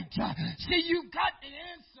are light. See, you've got the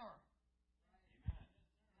answer.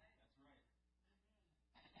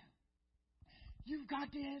 You've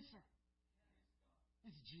got the answer.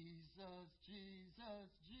 It's Jesus, Jesus,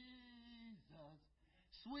 Jesus.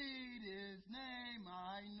 Sweet His name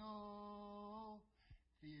I know.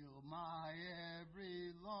 Feel my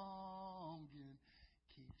every longing.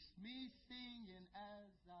 Keeps me singing as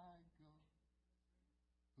I go.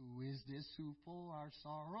 Who is this who for our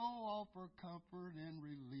sorrow offer comfort and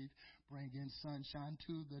relief, bringing sunshine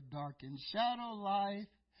to the dark and shadow life,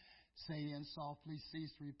 saying softly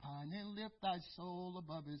cease repining, lift thy soul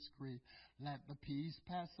above its grief, let the peace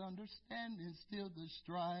pass understanding, still the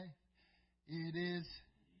strife. It is,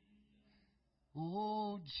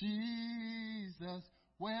 oh Jesus,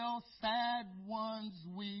 well sad ones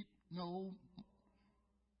weep no.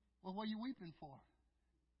 Well, what are you weeping for?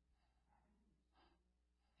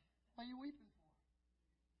 What are you weeping for?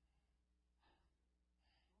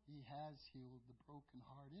 He has healed the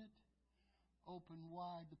brokenhearted, opened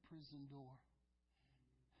wide the prison door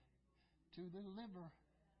to deliver.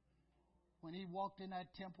 When He walked in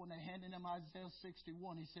that temple and they handed Him Isaiah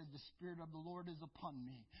 61, He said, the Spirit of the Lord is upon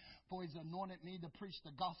me, for He's anointed me to preach the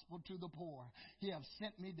gospel to the poor. He hath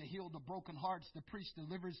sent me to heal the broken hearts, to preach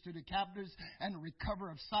deliverance to the captives, and to recover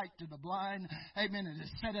of sight to the blind. Amen. And to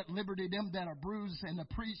set at liberty them that are bruised, and to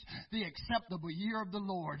preach the acceptable year of the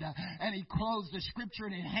Lord. And He closed the Scripture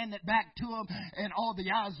and He handed it back to him, and all the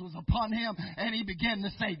eyes was upon him, and he began to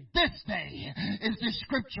say, this day is this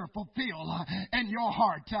Scripture fulfilled in your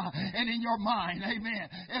heart and in your mind. Amen.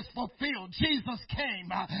 It's fulfilled. Jesus came.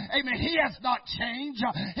 Amen. He has not changed.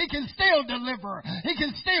 He can still deliver. He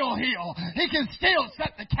can still heal. He can still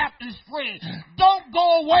set the captives free. Don't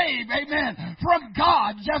go away, amen, from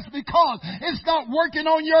God just because it's not working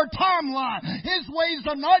on your timeline. His ways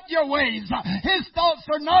are not your ways. His thoughts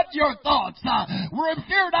are not your thoughts.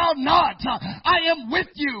 Fear thou not. I am with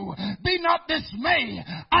you. Be not dismayed.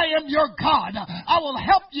 I am your God. I will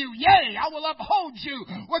help you. Yea, I will uphold you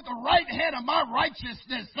with the right hand of my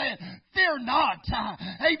righteousness. Saying, fear not.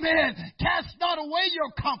 Amen. Cast not away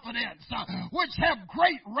your confidence, which have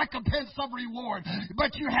great recompense of reward.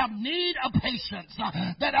 But you have need of patience,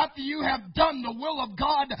 that after you have done the will of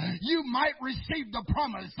God, you might receive the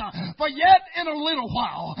promise. For yet in a little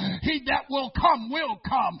while, He that will come,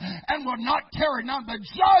 and will not tarry. Now the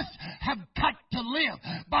just have got to live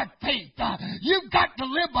by faith. You've got to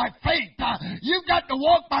live by faith. You've got to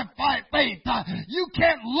walk by faith. You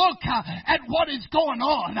can't look at what is going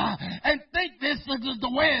on and think this is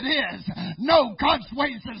the way it is. No, God's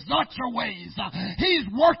ways is not your ways. He's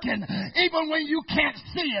working even when you can't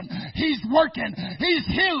see Him. He's working. He's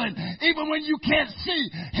healing even when you can't see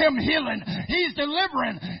Him healing. He's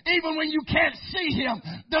delivering even when you can't see Him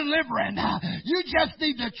delivering. You just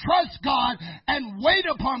need to trust God and wait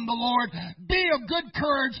upon the Lord. Be of good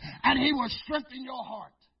courage, and He will strengthen your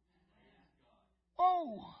heart.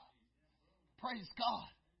 Oh, praise God.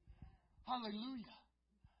 Hallelujah.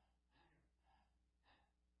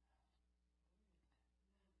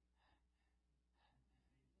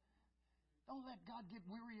 Don't let God get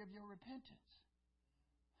weary of your repentance.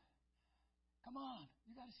 Come on.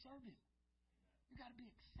 You got to serve Him. You got to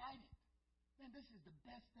be excited. Man, this is the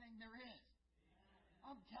best thing there is.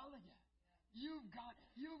 I'm telling you. You've got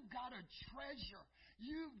a treasure.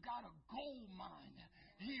 You've got a gold mine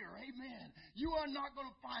here. Amen. You are not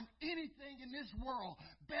going to find anything in this world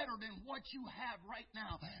better than what you have right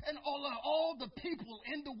now. And all the people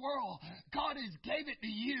in the world, God has gave it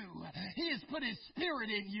to you. He has put His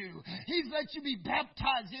Spirit in you. He's let you be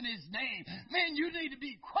baptized in His name. Man, you need to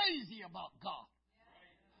be crazy about God.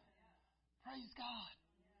 Praise God.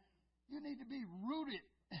 You need to be rooted,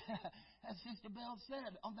 as Sister Bell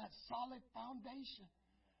said, on that solid foundation.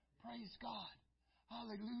 Praise God.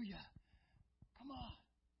 Hallelujah. Come on.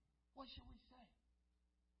 What shall we say?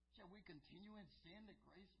 Shall we continue in sin that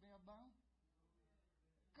grace may abound?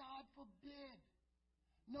 God forbid.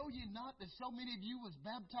 Know ye not that so many of you was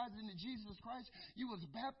baptized into Jesus Christ? You was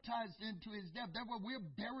baptized into His death. Therefore we're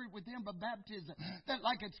buried with Him by baptism. That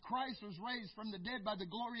like as Christ was raised from the dead by the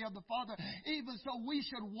glory of the Father, even so we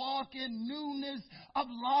should walk in newness of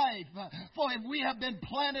life. For if we have been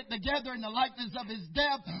planted together in the likeness of His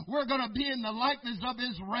death, we're going to be in the likeness of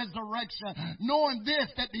His resurrection. Knowing this,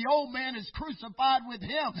 that the old man is crucified with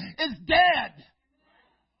Him, is dead.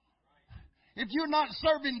 If you're not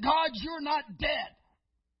serving God, you're not dead.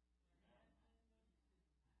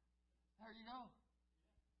 There you go.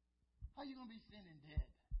 How you going to be sinning dead?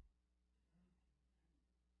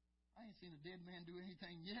 I ain't seen a dead man do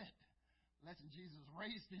anything yet, unless Jesus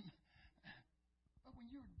raised him. But when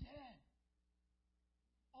you're dead,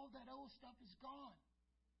 all that old stuff is gone.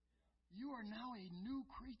 You are now a new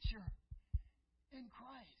creature in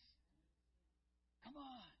Christ. Come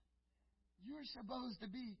on. You're supposed to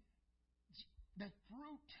be, the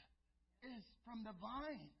fruit is from the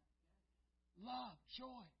vine. Love,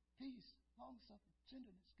 joy, peace, long-suffering,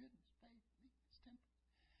 gentleness, goodness, faith, meekness, temperance.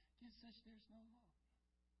 Against such there's no law.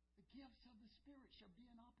 The gifts of the Spirit shall be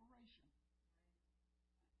in operation.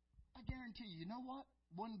 I guarantee you, you know what?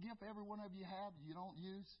 One gift every one of you have you don't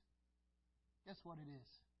use. Guess what it is?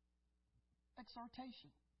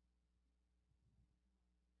 Exhortation.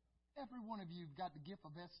 Every one of you have got the gift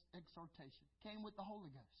of exhortation. Came with the Holy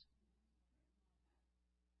Ghost.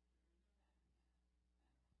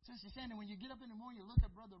 Sister Sandy, when you get up in the morning, you look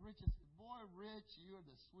at Brother Rich and say, boy, Rich, you're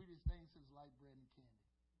the sweetest thing since light bread and candy.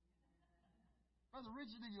 Brother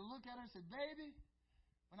Richard, then you look at her and say, baby,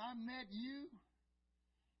 when I met you,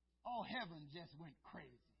 all heaven just went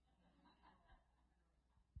crazy.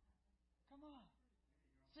 Come on.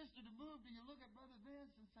 Sister DeMove, do you look at Brother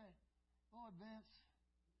Vince and say, boy, Vince,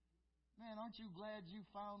 man, aren't you glad you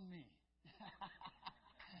found me?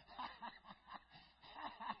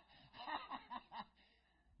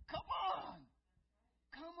 Come on.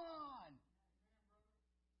 Come on.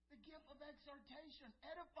 The gift of exhortation.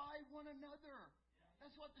 Edify one another.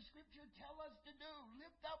 That's what the Scripture tell us to do.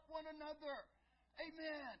 Lift up one another.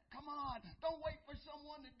 Amen. Come on. Don't wait for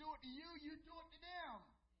someone to do it to you. You do it to them.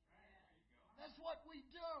 That's what we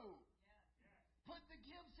do. Put the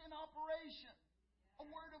gifts in operation. A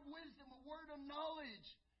word of wisdom, a word of knowledge.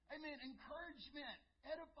 Amen. Encouragement.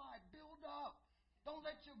 Edify. Build up. Don't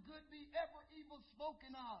let your good be ever evil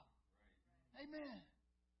spoken of. Amen.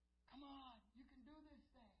 Come on. You can do this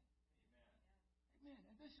thing. Amen.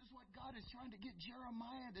 And this is what God is trying to get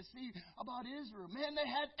Jeremiah to see about Israel. Man, they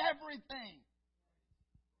had everything.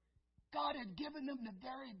 God had given them the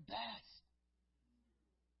very best.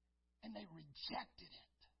 And they rejected it.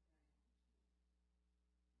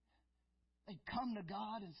 They come to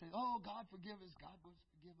God and say, oh, God, forgive us. God will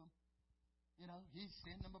forgive them. You know, He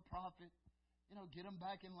sent them a prophet. You know, get them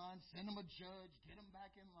back in line. Send them a judge. Get them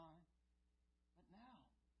back in line. But now,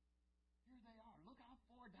 here they are. Look how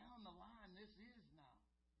far down the line this is now.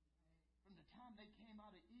 From the time they came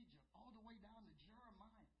out of Egypt all the way down to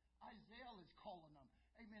Jeremiah. Isaiah is calling them.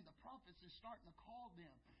 Amen. The prophets are starting to call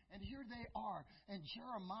them. And here they are. And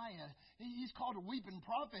Jeremiah, he's called a weeping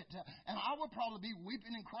prophet. And I would probably be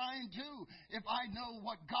weeping and crying too if I know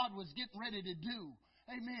what God was getting ready to do.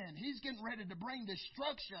 Amen. He's getting ready to bring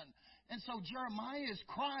destruction. And so Jeremiah is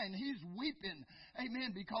crying. He's weeping.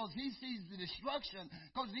 Amen. Because he sees the destruction.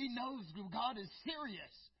 Because he knows God is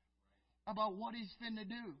serious about what He's finna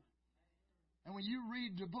do. And when you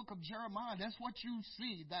read the book of Jeremiah, that's what you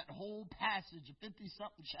see. That whole passage of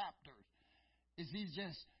 50-something chapters is he's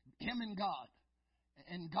just him and God.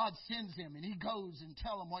 And God sends him, and he goes and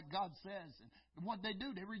tell them what God says. And what they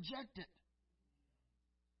do, they reject it.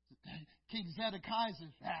 King Zedekiah says,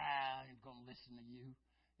 I ain't going to listen to you.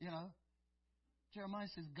 You know, Jeremiah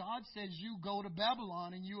says, God says you go to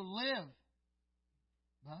Babylon and you'll live.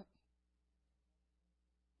 But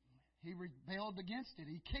he rebelled against it.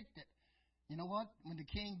 He kicked it. You know what? When the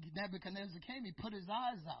king Nebuchadnezzar came, he put his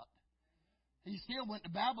eyes out. He still went to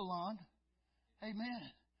Babylon.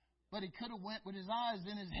 Amen. But he could have went with his eyes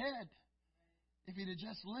in his head if he'd have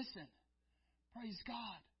just listened. Praise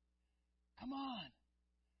God. Come on.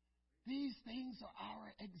 These things are our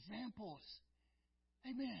examples.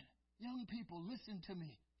 Amen. Young people, listen to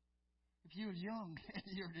me. If you're young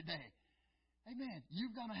here today, amen,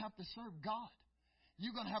 you're going to have to serve God.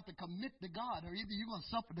 You're going to have to commit to God, or either you're going to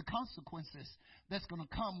suffer the consequences that's going to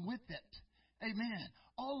come with it. Amen.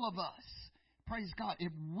 All of us, praise God,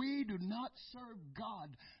 if we do not serve God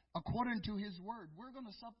according to his word, we're going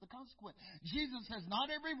to suffer the consequence. Jesus says,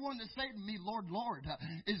 not everyone that say to me, Lord, Lord,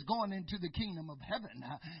 is going into the kingdom of heaven.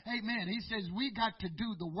 Amen. He says we got to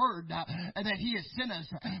do the word that he has sent us.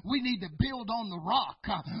 We need to build on the rock.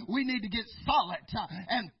 We need to get solid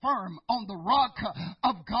and firm on the rock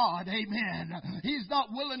of God. Amen. He's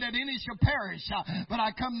not willing that any shall perish, but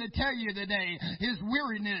I come to tell you today, his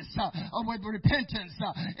weariness with repentance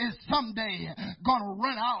is someday going to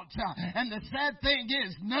run out. And the sad thing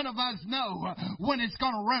is, none of us know when it's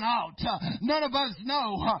going to run out. None of us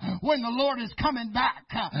know when the Lord is coming back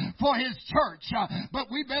for his church. But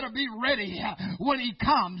we better be ready when he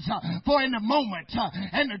comes. For in a moment,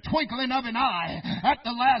 and the twinkling of an eye, at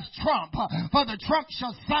the last trump, for the trump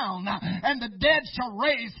shall sound, and the dead shall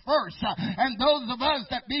raise first, and those of us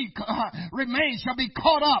that remain shall be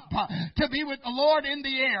caught up to be with the Lord in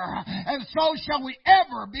the air. And so shall we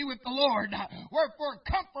ever be with the Lord. Wherefore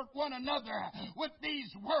comfort one another with these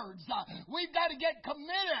words. We've got to get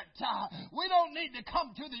committed. We don't need to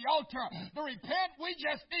come to the altar to repent. We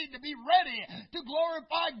just need to be ready to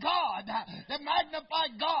glorify God, to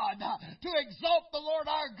magnify God, to exalt the Lord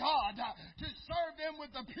our God, to serve him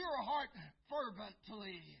with a pure heart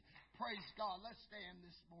fervently. Praise God. Let's stand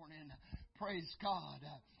this morning. Praise God.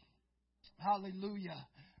 Hallelujah.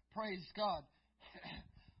 Praise God.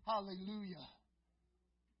 Hallelujah.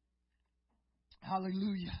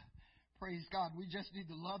 Hallelujah. Praise God. We just need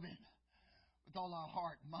to love him with all our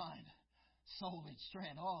heart, mind, soul, and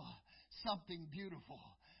strength. Oh, something beautiful,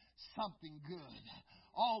 something good.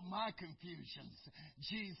 All my confusions,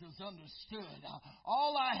 Jesus understood.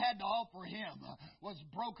 All I had to offer him was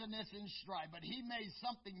brokenness and strife, but he made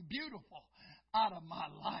something beautiful out of my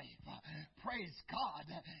life. Praise God.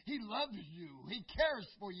 He loves you. He cares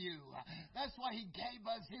for you. That's why he gave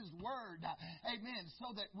us his word. Amen.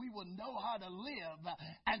 So that we will know how to live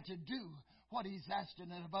and to do what he's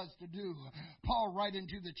asking of us to do. Paul, writing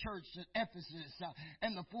to the church at Ephesus,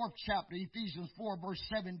 in the 4th chapter, Ephesians 4, verse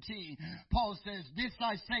 17, Paul says, this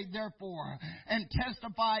I say therefore, and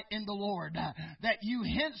testify in the Lord, that you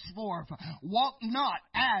henceforth walk not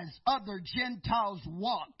as other Gentiles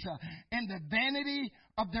walked, in the vanity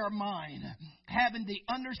of their mind, having the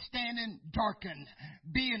understanding darkened,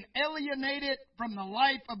 being alienated from the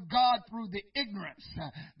life of God through the ignorance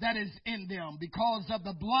that is in them, because of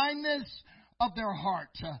the blindness of their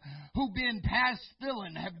heart, who being past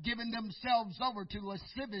feeling have given themselves over to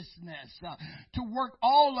lasciviousness, to work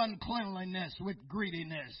all uncleanliness with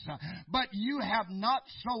greediness. But you have not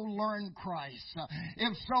so learned Christ.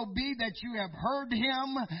 If so be that you have heard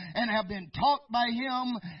him and have been taught by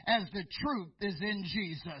him, as the truth is in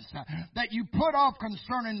Jesus, that you put off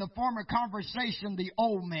concerning the former conversation the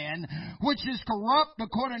old man, which is corrupt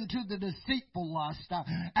according to the deceitful lust,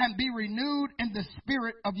 and be renewed in the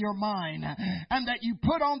spirit of your mind, and that you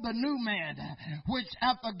put on the new man, which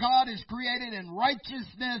after God is created in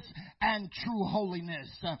righteousness and true holiness.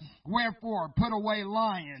 Wherefore, put away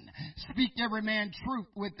lying. Speak every man truth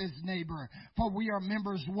with his neighbor, for we are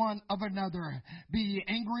members one of another. Be ye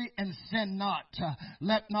angry and sin not.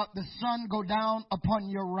 Let not the sun go down upon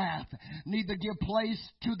your wrath, neither give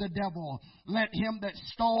place to the devil. Let him that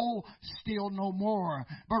stole steal no more,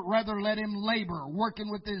 but rather let him labor,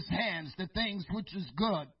 working with his hands the things which is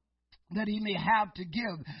good, that he may have to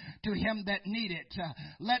give to him that need it.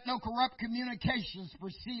 Let no corrupt communications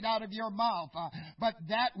proceed out of your mouth, but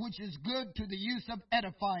that which is good to the use of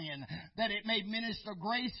edifying, that it may minister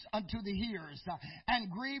grace unto the hearers.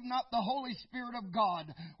 And grieve not the Holy Spirit of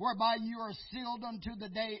God, whereby you are sealed unto the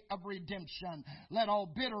day of redemption. Let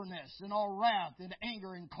all bitterness and all wrath and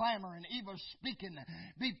anger and clamor and evil speaking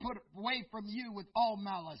be put away from you with all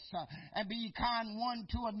malice. And be ye kind one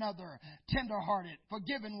to another, tenderhearted,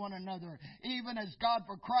 forgiving one another, another, even as God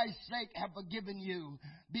for Christ's sake have forgiven you.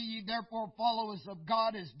 Be ye therefore followers of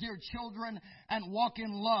God as dear children, and walk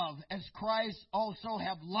in love, as Christ also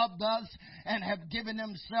have loved us, and have given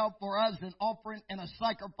himself for us an offering and a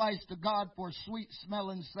sacrifice to God for a sweet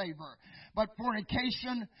smelling savor. But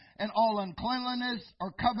fornication and all uncleanliness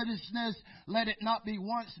or covetousness, let it not be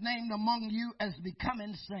once named among you as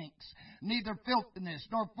becoming saints. Neither filthiness,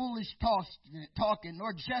 nor foolish talking,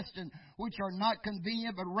 nor jesting, which are not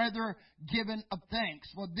convenient, but rather given of thanks.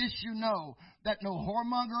 For this you know, that no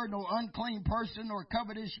whoremonger, no unclean person, nor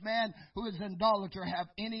covetous man who is idolater have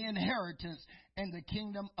any inheritance in the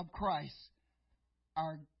kingdom of Christ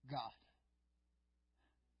our God.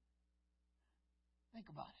 Think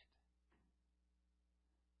about it.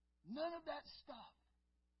 None of that stuff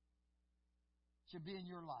should be in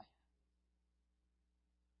your life.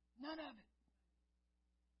 None of it.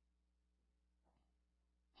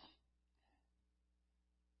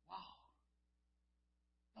 Wow.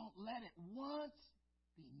 Don't let it once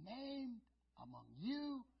be named among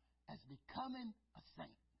you as becoming a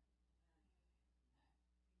saint.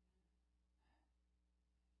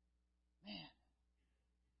 Man,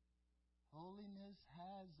 holiness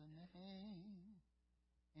has a name,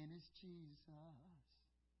 and it's Jesus.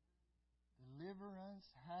 Deliverance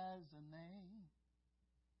has a name,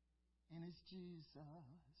 and it's Jesus.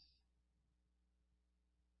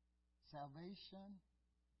 Salvation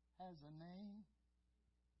has a name,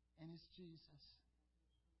 and it's Jesus.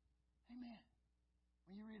 Amen.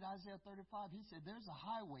 When you read Isaiah 35, he said there's a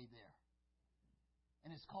highway there,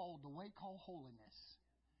 and it's called the way called holiness.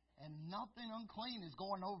 And nothing unclean is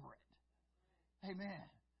going over it. Amen.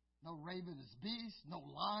 No ravenous beast, no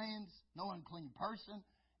lions, no unclean person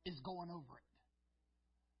is going over it.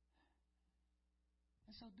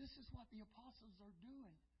 And so this is what the apostles are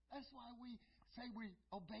doing. That's why we say we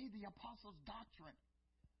obey the apostles' doctrine.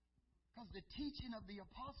 Because the teaching of the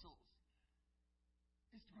apostles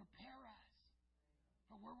is to prepare us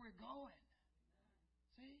for where we're going.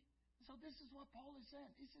 See? So this is what Paul is saying.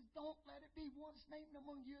 He says, don't let it be once named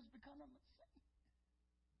among you as becoming a saint.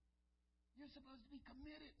 You're supposed to be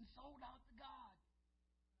committed and sold out to God.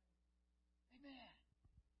 Amen.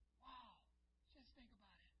 Wow. Just think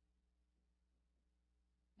about it.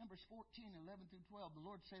 Numbers 14, 11 through 12, the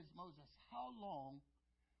Lord says to Moses, how long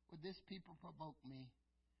would this people provoke me?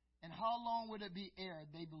 And how long would it be ere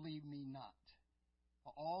they believe me not? For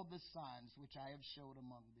all the signs which I have showed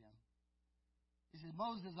among them. He says,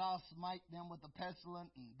 Moses, I'll smite them with a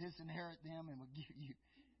pestilence and disinherit them and will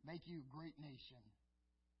make you a great nation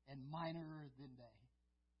and mightier than they.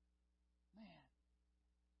 Man,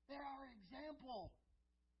 they're our example.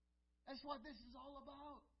 That's what this is all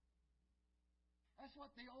about. That's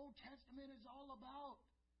what the Old Testament is all about.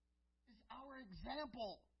 It's our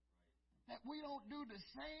example. That we don't do the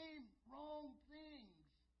same wrong things.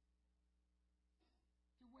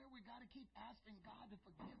 To where we got to keep asking God to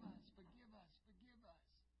forgive us, forgive us, forgive us.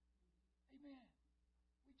 Amen.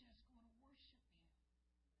 We just going to worship Him.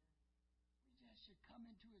 We just should come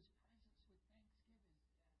into His presence with thanksgiving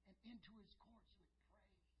and into His courts with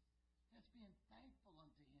praise. Just being thankful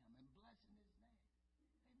unto Him and blessing His name.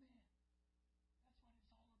 Amen. That's what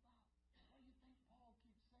it's all about. What do you think Paul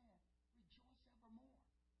keeps saying? Rejoice evermore.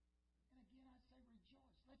 And again I say rejoice.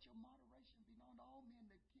 Let your moderation be known to all men.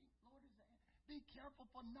 The King, Lord is at hand. Be careful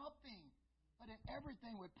for nothing, but in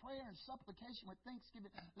everything with prayer and supplication, with thanksgiving,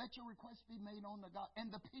 let your requests be made known to God. And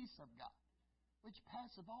the peace of God, which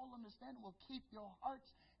passeth all understanding, will keep your hearts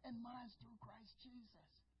and minds through Christ Jesus.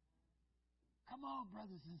 Come on,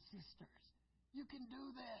 brothers and sisters. You can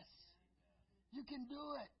do this. You can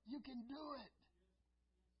do it. You can do it.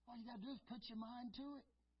 All you got to do is put your mind to it.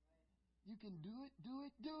 You can do it, do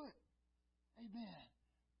it, do it. Amen.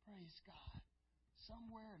 Praise God.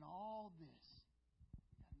 Somewhere in all this,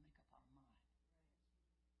 we've got to make up our mind.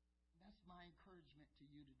 That's my encouragement to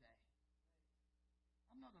you today.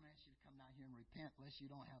 I'm not going to ask you to come down here and repent unless you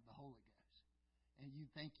don't have the Holy Ghost. And you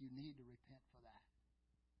think you need to repent for that.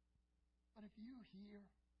 But if you're here,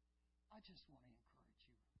 I just want to encourage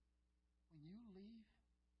you. When you leave,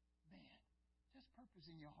 man, just purpose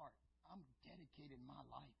in your heart. I'm dedicating my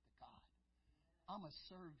life to God. I'm going to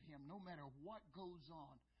serve Him no matter what goes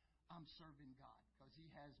on. I'm serving God because He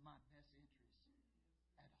has my best interest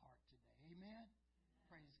at heart today. Amen?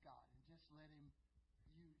 Praise God. And just let Him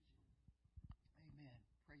use you. Amen.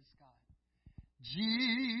 Praise God.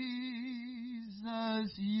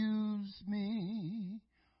 Jesus, use me.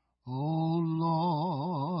 Oh,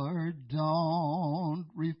 Lord, don't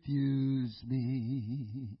refuse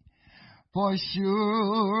me. For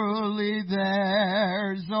surely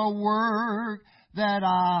there's a work that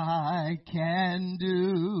I can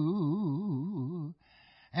do.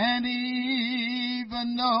 And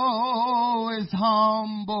even though it's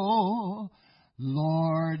humble,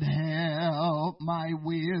 Lord, help my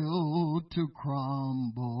will to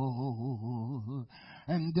crumble.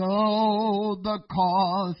 And though the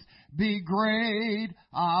cost be great,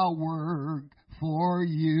 I'll work for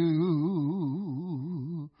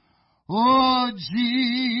you. Oh,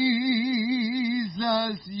 Jesus,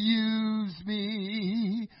 use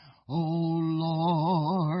me. Oh,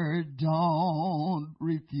 Lord, don't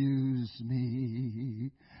refuse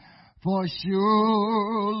me. For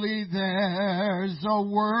surely there's a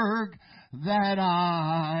work that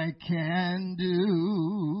I can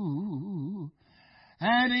do.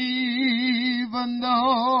 And even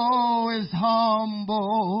though it's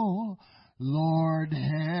humble, Lord,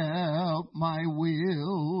 help my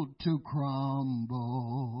will to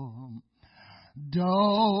crumble.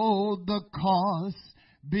 Though the cost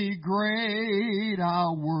be great,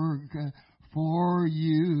 I'll work for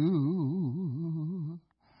you.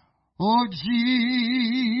 Oh, Jesus,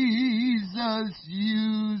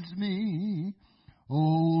 use me.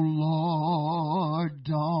 Oh, Lord,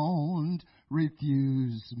 don't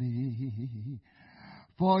refuse me.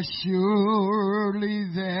 For surely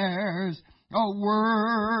there's a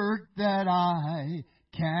work that I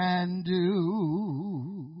can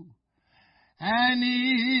do. And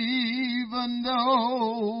even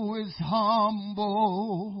though it's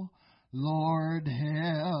humble, Lord,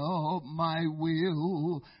 help my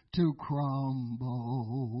will to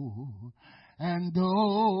crumble. And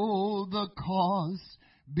though the cost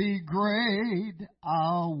be great,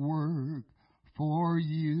 I'll work for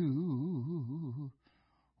you.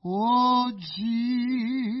 Oh,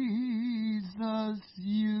 Jesus,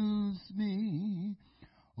 use me.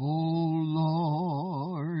 Oh,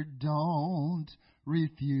 Lord, don't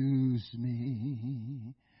refuse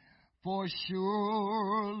me. For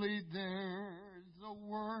surely there's a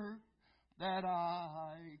work that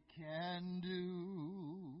I can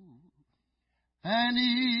do. And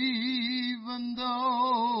even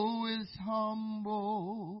though it's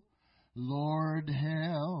humble, Lord,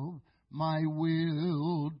 help my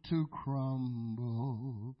will to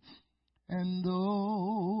crumble. And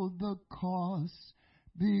though the cost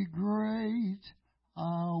be great,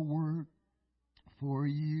 I'll work for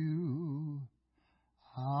you.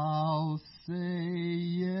 I'll say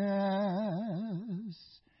yes,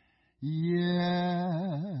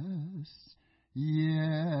 yes,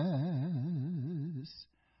 yes.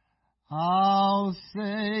 I'll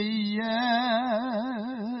say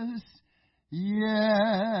yes,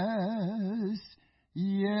 yes,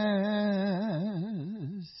 yes.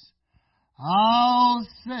 I'll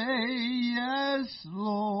say yes,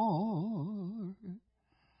 Lord.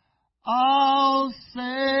 I'll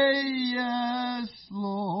say yes,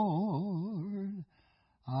 Lord.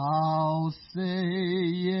 I'll say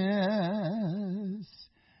yes,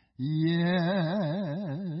 yes,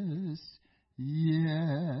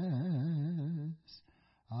 yes.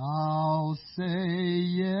 I'll say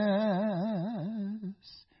yes,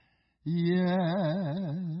 yes,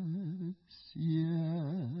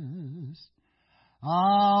 yes.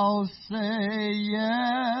 I'll say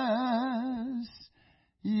yes,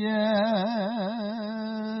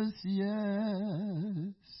 yes,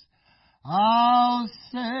 yes. I'll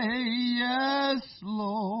say yes,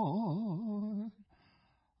 Lord.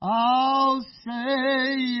 I'll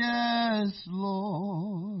say yes,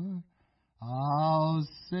 Lord. I'll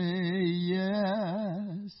say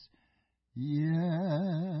yes,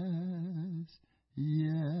 yes,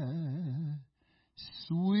 yes.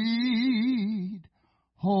 Sweet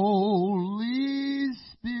Holy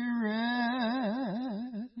Spirit,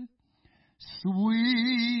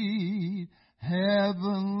 sweet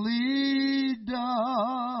heavenly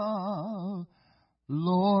dove,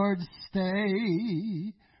 Lord,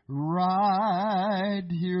 stay right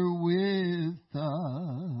here with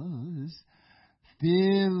us,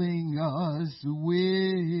 filling us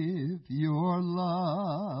with your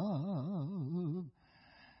love.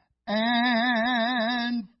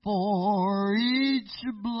 And for each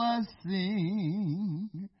blessing,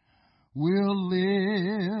 we'll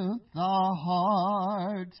lift our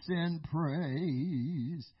hearts in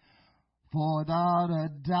praise. For without a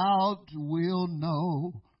doubt we'll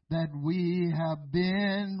know that we have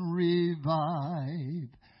been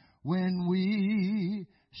revived when we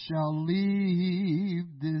shall leave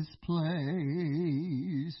this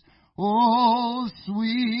place. Oh,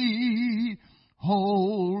 sweet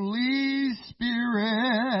Holy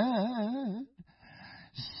Spirit,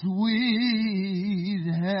 sweet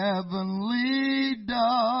heavenly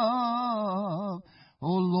dove, oh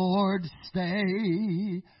Lord,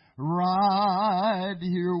 stay right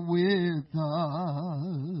here with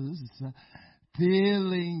us,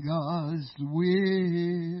 filling us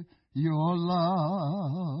with your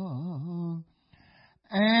love.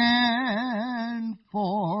 And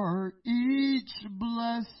for each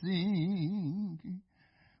blessing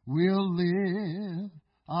we'll lift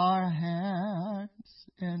our hands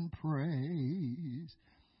and praise.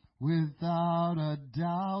 Without a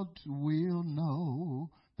doubt we'll know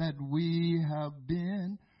that we have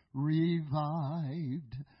been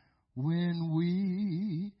revived when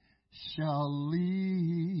we shall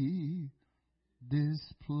leave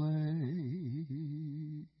this place.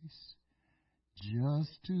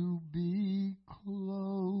 Just to be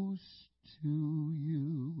close to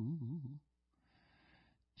you.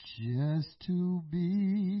 Just to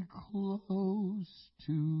be close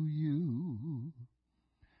to you.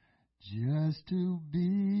 Just to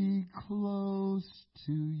be close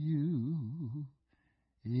to you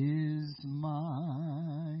is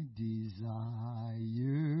my desire.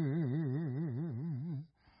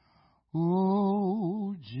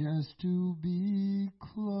 Oh, just to be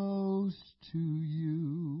close to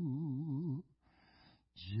you.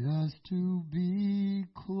 Just to be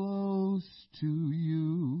close to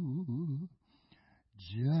you.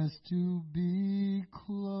 Just to be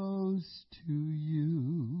close to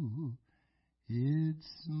you.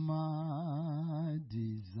 It's my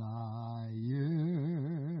desire.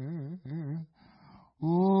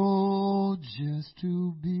 Oh, just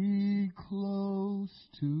to be close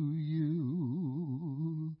to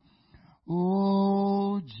you.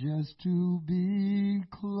 Oh, just to be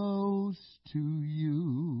close to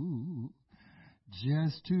you.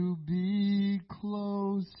 Just to be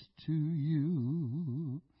close to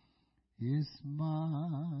you is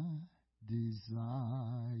my desire.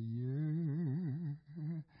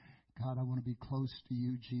 God, I want to be close to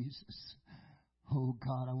you, Jesus. Oh,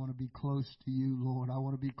 God, I want to be close to you, Lord. I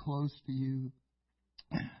want to be close to you.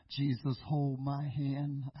 Jesus, hold my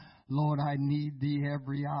hand. Lord, I need thee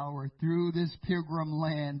every hour. Through this pilgrim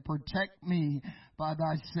land, protect me by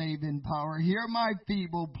thy saving power. Hear my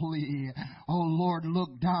feeble plea. Oh, Lord, look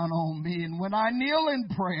down on me. And when I kneel in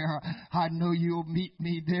prayer, I know you'll meet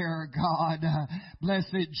me there, God.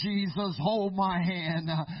 Blessed Jesus, hold my hand.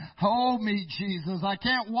 Hold me, Jesus. I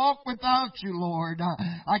can't walk without you, Lord.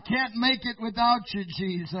 I can't make it without you,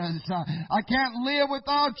 Jesus. I can't live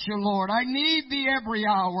without you, Lord. I need thee every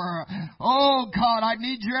hour. Oh, God, I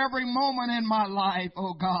need you every moment in my life,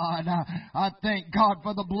 oh, God. I thank God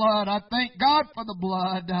for the blood. I thank God for the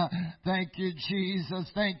blood. Thank you, Jesus.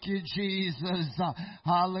 Thank you, Jesus.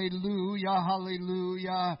 Hallelujah,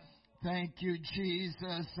 hallelujah. Thank you,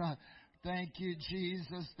 Jesus. Thank you,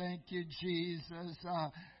 Jesus. Thank you, Jesus.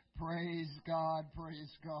 Praise God,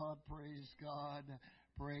 praise God, praise God,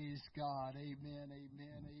 praise God. Amen,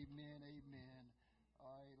 amen, amen, amen.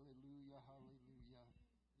 Hallelujah, hallelujah.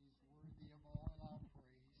 He's worthy of all our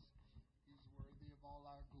praise. He's worthy of all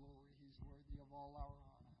our glory. He's worthy of all our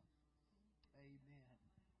honor. Amen.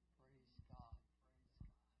 Praise God, praise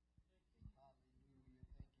God. Hallelujah.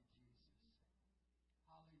 Thank you, Jesus.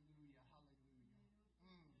 Hallelujah, hallelujah.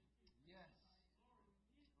 Yes.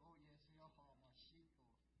 Oh, yes.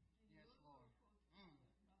 Yes, Lord.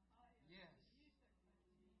 Yes.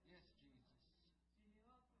 Yes, Jesus.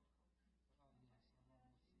 Oh, yes. Yes.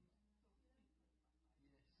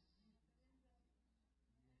 Yes. Oh, yes.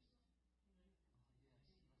 Let's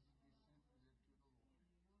be sensitive to the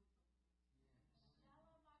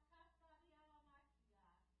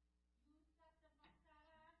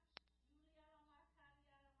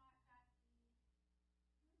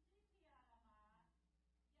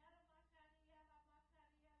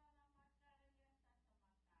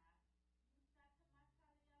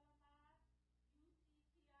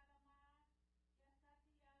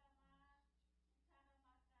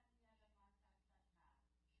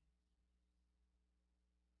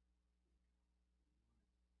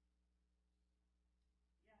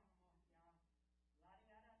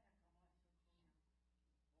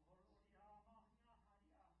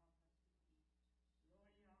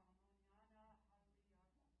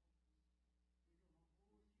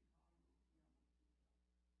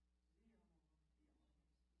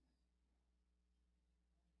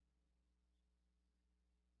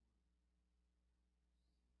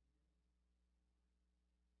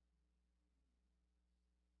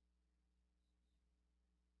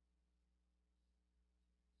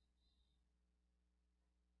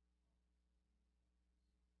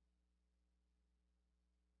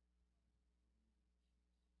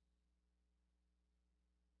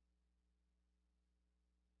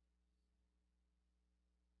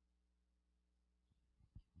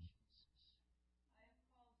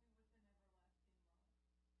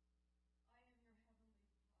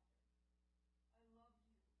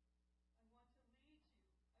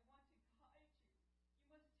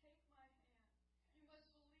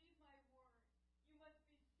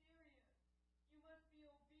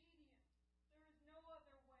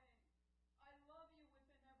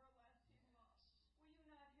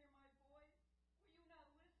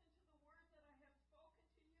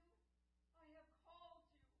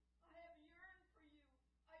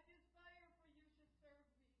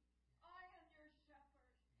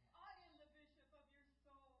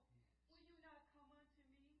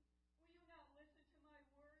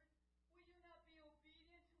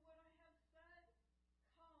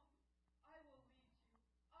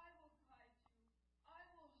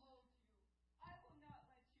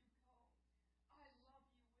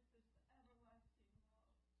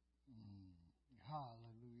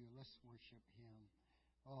Let's worship Him.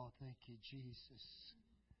 Oh, thank you, Jesus.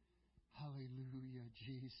 Hallelujah,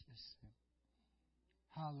 Jesus.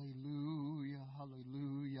 Hallelujah,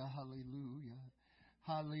 hallelujah, hallelujah.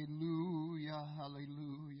 Hallelujah,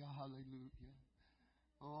 hallelujah, hallelujah.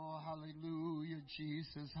 Oh, hallelujah,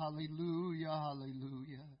 Jesus. Hallelujah,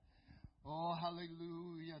 hallelujah. Oh,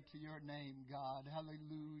 hallelujah to your name, God.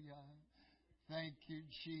 Hallelujah. Thank you,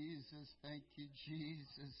 Jesus. Thank you,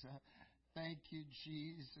 Jesus. Thank you,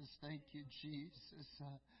 Jesus. Thank you, Jesus.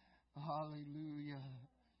 Hallelujah.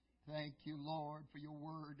 Thank you, Lord, for your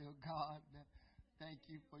word, oh God. Thank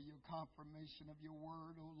you for your confirmation of your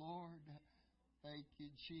word, oh Lord. Thank you,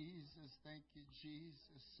 Jesus. Thank you,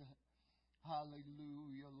 Jesus.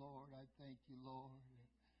 Hallelujah, Lord. I thank you, Lord.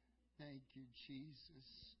 Thank you, Jesus.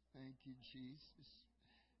 Thank you, Jesus.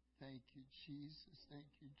 Thank you, Jesus. Thank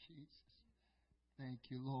you, Jesus. Thank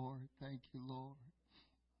you, Lord. Thank you, Lord.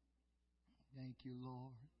 Thank you,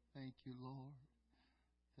 Lord. Thank you, Lord.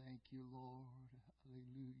 Thank you, Lord.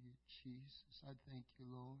 Hallelujah, Jesus. I thank you,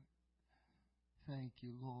 Lord. Thank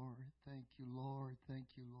you, Lord. Thank you, Lord.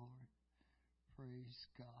 Thank you, Lord. Praise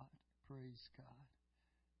God. Praise God.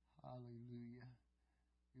 Hallelujah.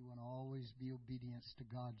 We want to always be obedient to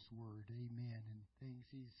God's word. Amen. And things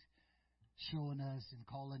He's showing us and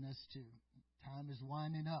calling us to. Time is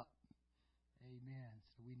winding up. Amen.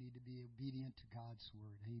 So we need to be obedient to God's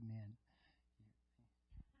word. Amen.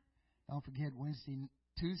 Don't forget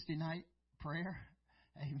Tuesday night prayer.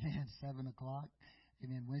 Amen. 7 o'clock.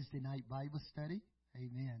 Amen. Wednesday night Bible study.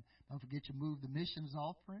 Amen. Don't forget to move the missions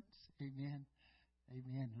offerings. Amen.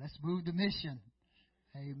 Amen. Let's move the mission.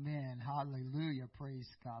 Amen. Hallelujah. Praise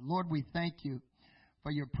God. Lord, we thank you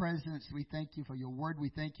for your presence. We thank you for your word.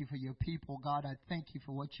 We thank you for your people. God, I thank you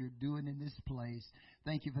for what you're doing in this place.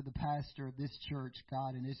 Thank you for the pastor of this church,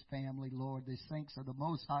 God, and his family, Lord. The saints of the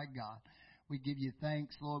Most High God. We give you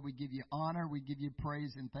thanks, Lord. We give you honor. We give you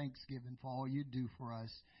praise and thanksgiving for all you do for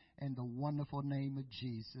us. In the wonderful name of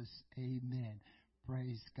Jesus. Amen.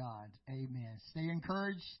 Praise God. Amen. Stay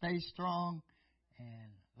encouraged. Stay strong.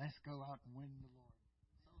 And let's go out and win the Lord.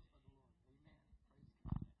 Souls for the Lord. Amen. Praise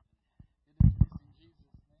God. It is this in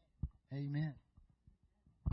Jesus' name. Amen.